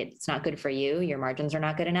interesting is that it's not good for you. Your margins are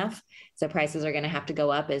not good enough. So prices are going to have to go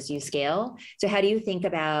up as you scale. So how do you think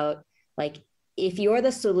about, if you're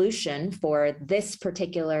the solution for this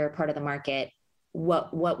particular part of the market,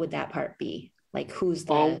 what would that part be? Who's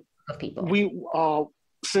the people?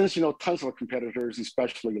 Since tons of competitors,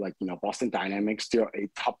 especially Boston Dynamics, they're a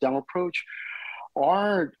top-down approach.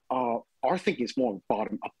 Our thinking is more of a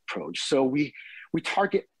bottom-up approach. So we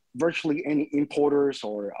target virtually any importers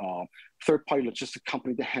or third-party logistic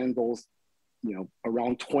company that handles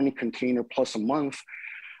around 20 container plus a month.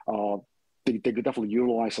 They could definitely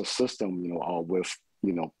utilize a system with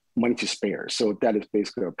money to spare. So that is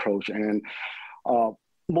basically the approach. And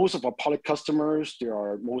most of our pilot customers, they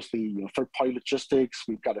are mostly third-party logistics.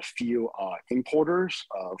 We've got a few importers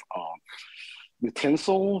of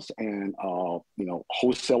utensils and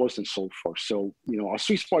wholesalers and so forth. So our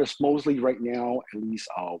sweet spot is mostly right now, at least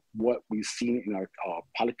what we've seen in our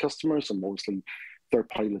pilot customers are mostly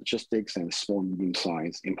third-party logistics and small,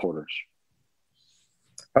 medium-sized importers.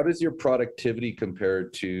 How does your productivity compare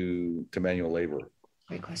to manual labor?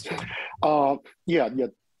 Great question. Yeah,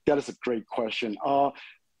 that is a great question.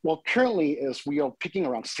 Well, currently we are picking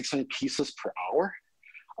around 600 pieces per hour.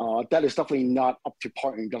 That is definitely not up to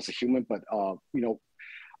par in terms of human, but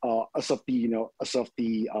as of the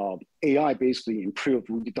AI basically improved,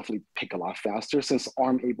 we could definitely pick a lot faster. Since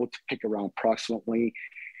I'm able to pick around approximately,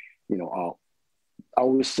 I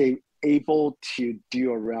would say able to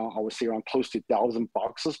do around close to 1,000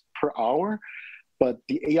 boxes per hour. But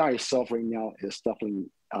the AI itself right now is definitely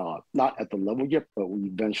not at the level yet, but we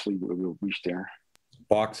eventually will reach there.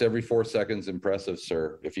 Box every 4 seconds, impressive,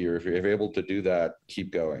 sir. If you're able to do that,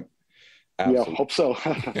 keep going. Absolutely. Yeah, hope so.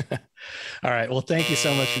 All right. Well, thank you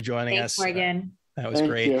so much for joining us. Thanks, Morgan. That was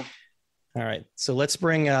great. You. All right. So let's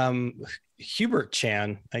bring Hubert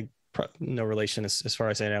Chan. No relation as far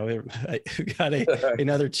as I know. I got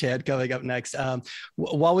another Chan coming up next.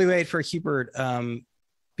 While we wait for Hubert, one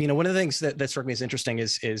of the things that struck me as interesting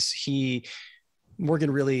is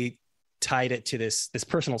Morgan really tied it to this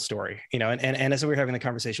personal story, and as we were having the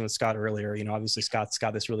conversation with Scott earlier, obviously Scott's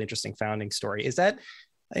got this really interesting founding story. Is that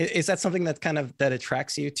something that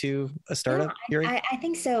attracts you to a startup? Yeah, I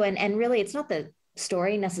think so. And really it's not the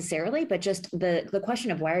story necessarily, but just the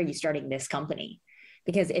question of why are you starting this company?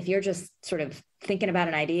 Because if you're just sort of thinking about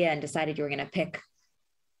an idea and decided you were going to pick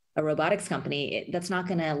a robotics company, that's not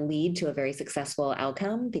going to lead to a very successful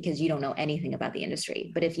outcome because you don't know anything about the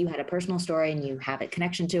industry. But if you had a personal story and you have a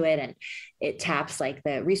connection to it and it taps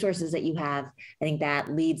the resources that you have, I think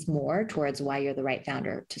that leads more towards why you're the right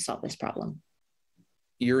founder to solve this problem.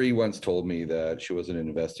 Eurie once told me that she wasn't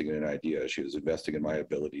investing in an idea. She was investing in my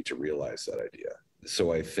ability to realize that idea.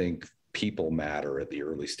 So I think people matter at the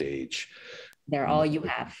early stage. They're all you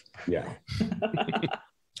have. Yeah.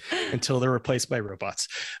 Until they're replaced by robots.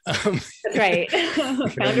 That's right.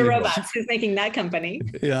 Founder Robots, who's making that company.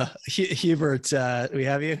 Yeah. Hubert, we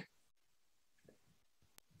have you?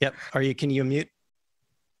 Yep. Can you unmute?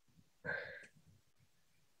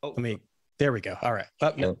 Oh, there we go. All right.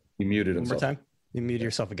 Oh, no. He muted himself. One more time. You muted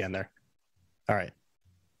yourself again there. All right.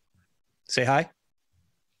 Say hi.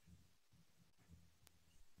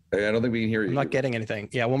 Hey, I don't think we can hear you. I'm not getting anything.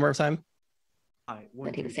 Yeah. One more time.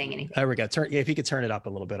 That he was saying anything. There we go. If you could turn it up a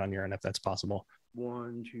little bit on your end, if that's possible.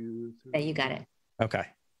 1, 2, 3. Yeah, you got it. Okay.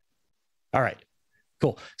 All right.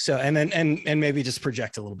 Cool. So, and maybe just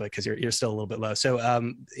project a little bit because you're still a little bit low.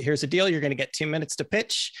 So here's the deal. You're going to get 2 minutes to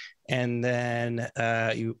pitch, and then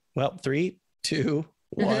 3, 2,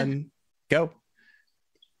 1, go.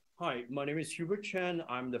 Hi, my name is Hubert Chen.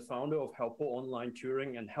 I'm the founder of Helpo Online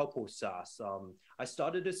Tutoring and Helpo SaaS. I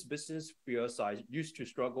started this business because I used to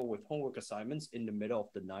struggle with homework assignments in the middle of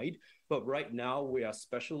the night. But right now we are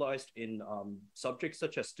specialized in subjects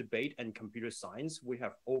such as debate and computer science. We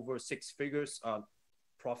have over 6 figures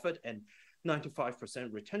profit and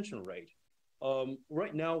 95% retention rate.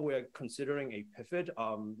 Right now, we're considering a pivot.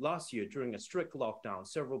 Last year, during a strict lockdown,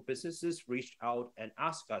 several businesses reached out and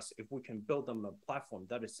asked us if we can build them a platform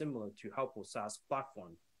that is similar to Helpo SaaS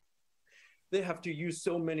platform. They have to use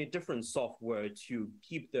so many different software to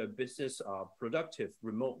keep their business productive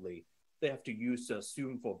remotely. They have to use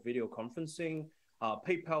Zoom for video conferencing,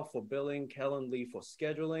 PayPal for billing, Calendly for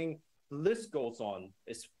scheduling. The list goes on.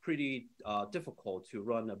 It's pretty difficult to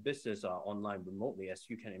run a business online remotely, as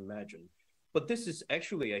you can imagine. But this is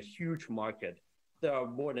actually a huge market. There are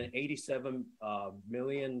more than 87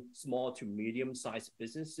 million small to medium-sized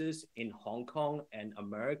businesses in Hong Kong and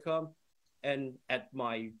America. And at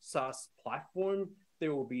my SaaS platform, they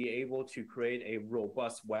will be able to create a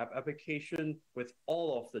robust web application with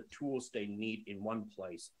all of the tools they need in one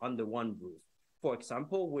place, under one roof. For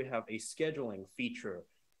example, we have a scheduling feature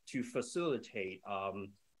to facilitate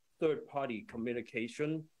third-party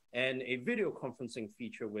communication, and a video conferencing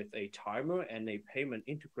feature with a timer and a payment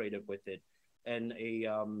integrated with it, and a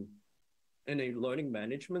learning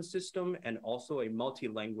management system, and also a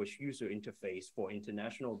multi-language user interface for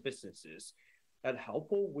international businesses. At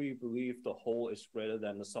Helpo, we believe the whole is greater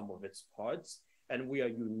than the sum of its parts, and we are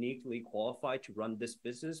uniquely qualified to run this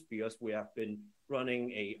business because we have been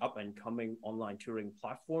running a up-and-coming online tutoring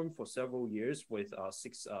platform for several years with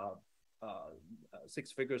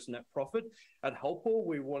 6 figures net profit. At Helpo,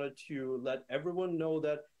 we wanted to let everyone know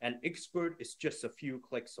that an expert is just a few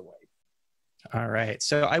clicks away. All right.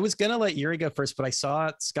 So I was going to let Eurie go first, but I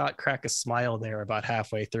saw Scott crack a smile there about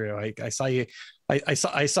halfway through. I saw you. I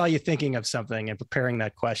saw you thinking of something and preparing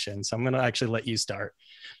that question. So I'm going to actually let you start.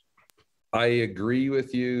 I agree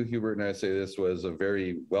with you, Hubert, and I say this was a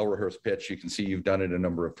very well-rehearsed pitch. You can see you've done it a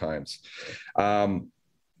number of times. And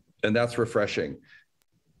that's refreshing.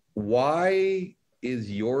 Why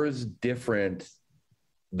is yours different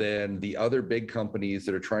than the other big companies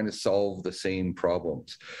that are trying to solve the same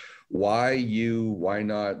problems? Why you? Why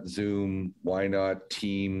not Zoom? Why not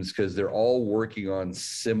Teams? Because they're all working on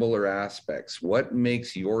similar aspects. What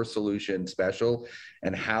makes your solution special,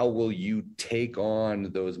 and how will you take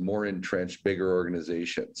on those more entrenched, bigger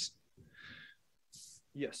organizations?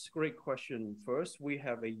 Yes, great question. First, we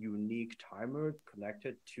have a unique timer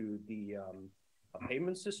connected to the a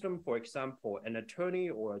payment system. For example, an attorney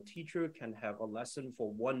or a teacher can have a lesson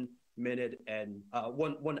for 1 minute and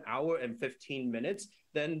 1 hour and 15 minutes.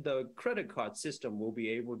 Then the credit card system will be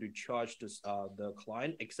able to charge this, the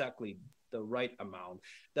client exactly the right amount.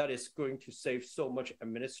 That is going to save so much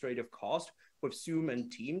administrative cost. With Zoom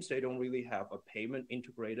and Teams, they don't really have a payment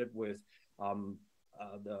integrated with the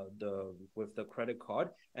credit card.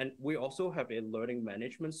 And we also have a learning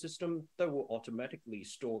management system that will automatically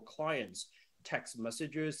store clients' text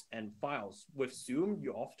messages and files. With Zoom,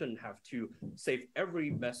 you often have to save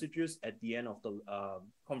every messages at the end of the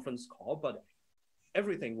conference call, but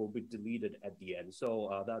everything will be deleted at the end.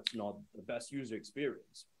 So that's not the best user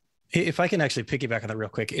experience. If I can actually piggyback on that real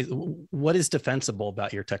quick, what is defensible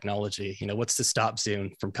about your technology? You know, what's to stop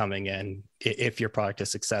Zoom from coming in if your product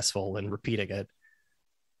is successful and repeating it?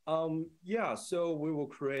 Yeah, so we will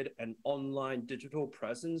create an online digital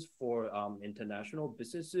presence for international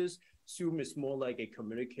businesses. Zoom is more like a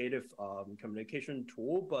communication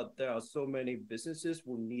tool, but there are so many businesses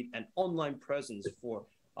who need an online presence for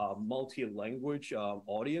multi-language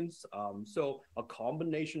audience. So a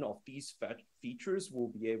combination of these features will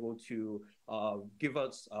be able to give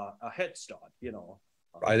us a head start, you know.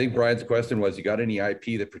 I think Brian's question was, you got any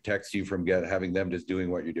IP that protects you from having them just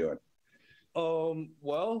doing what you're doing?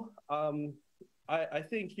 I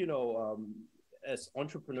think, you know, as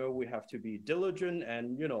entrepreneur, we have to be diligent,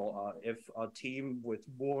 and, you know, if a team with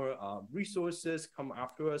more resources come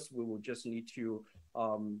after us, we will just need to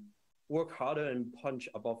work harder and punch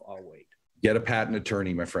above our weight. Get a patent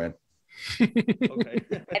attorney, my friend. Okay.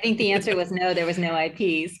 I think the answer was no, there was no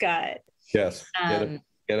IP, Scott. Yes,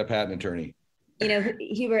 get a patent attorney. You know,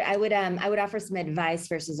 Hubert, I would offer some advice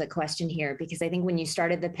versus a question here, because I think when you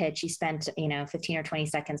started the pitch, you spent, 15 or 20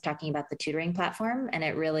 seconds talking about the tutoring platform, and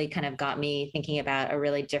it really kind of got me thinking about a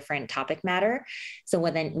really different topic matter. So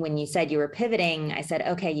when you said you were pivoting, I said,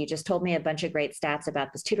 okay, you just told me a bunch of great stats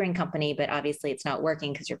about this tutoring company, but obviously it's not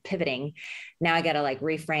working because you're pivoting. Now I got to like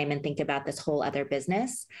reframe and think about this whole other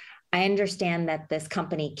business. I understand that this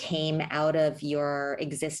company came out of your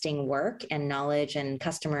existing work and knowledge and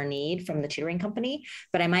customer need from the tutoring company,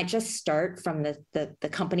 but I might just start from the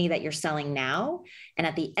company that you're selling now. And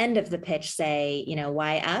at the end of the pitch say,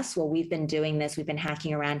 why us? Well, we've been doing this. We've been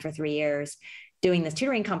hacking around for 3 years doing this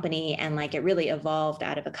tutoring company, and like it really evolved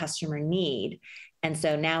out of a customer need. And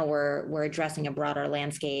so now we're addressing a broader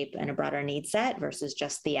landscape and a broader need set versus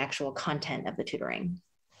just the actual content of the tutoring.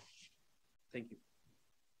 Thank you.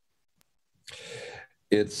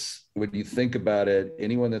 It's, when you think about it,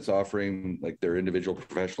 anyone that's offering like their individual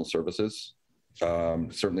professional services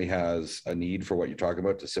certainly has a need for what you're talking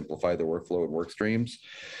about to simplify the workflow and work streams.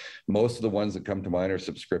 Most of the ones that come to mind are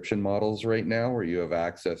subscription models right now, where you have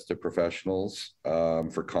access to professionals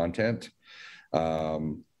for content.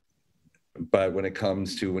 But when it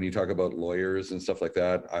comes to, when you talk about lawyers and stuff like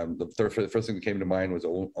that, the first thing that came to mind was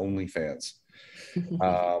OnlyFans.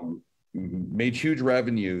 Made huge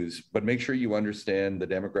revenues, but make sure you understand the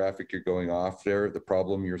demographic you're going after, the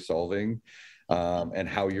problem you're solving, and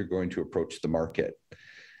how you're going to approach the market.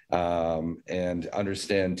 And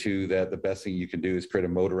understand too that the best thing you can do is create a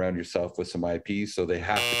moat around yourself with some IP, so they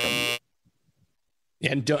have to come to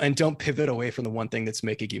you. And don't pivot away from the one thing that's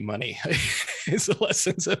making you money. It's the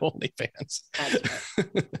lessons of OnlyFans.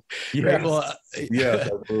 Yes. Right, well, yes,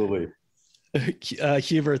 absolutely.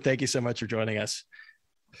 Hubert, thank you so much for joining us.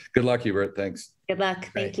 Good luck, Hubert. Thanks. Good luck.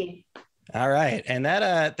 Thank you. All right. And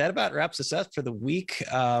that about wraps us up for the week.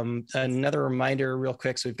 Another reminder real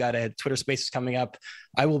quick. So we've got a Twitter Spaces coming up.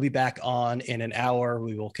 I will be back on in an hour.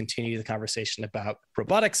 We will continue the conversation about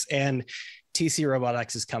robotics, and TC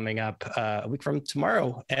Robotics is coming up a week from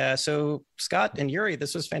tomorrow. So Scott and Eurie,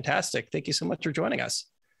 this was fantastic. Thank you so much for joining us.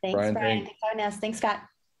 Thanks, Brian. Thanks for joining us. Thanks, Scott.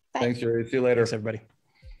 Bye. Thanks, Eurie. See you later. Thanks, everybody.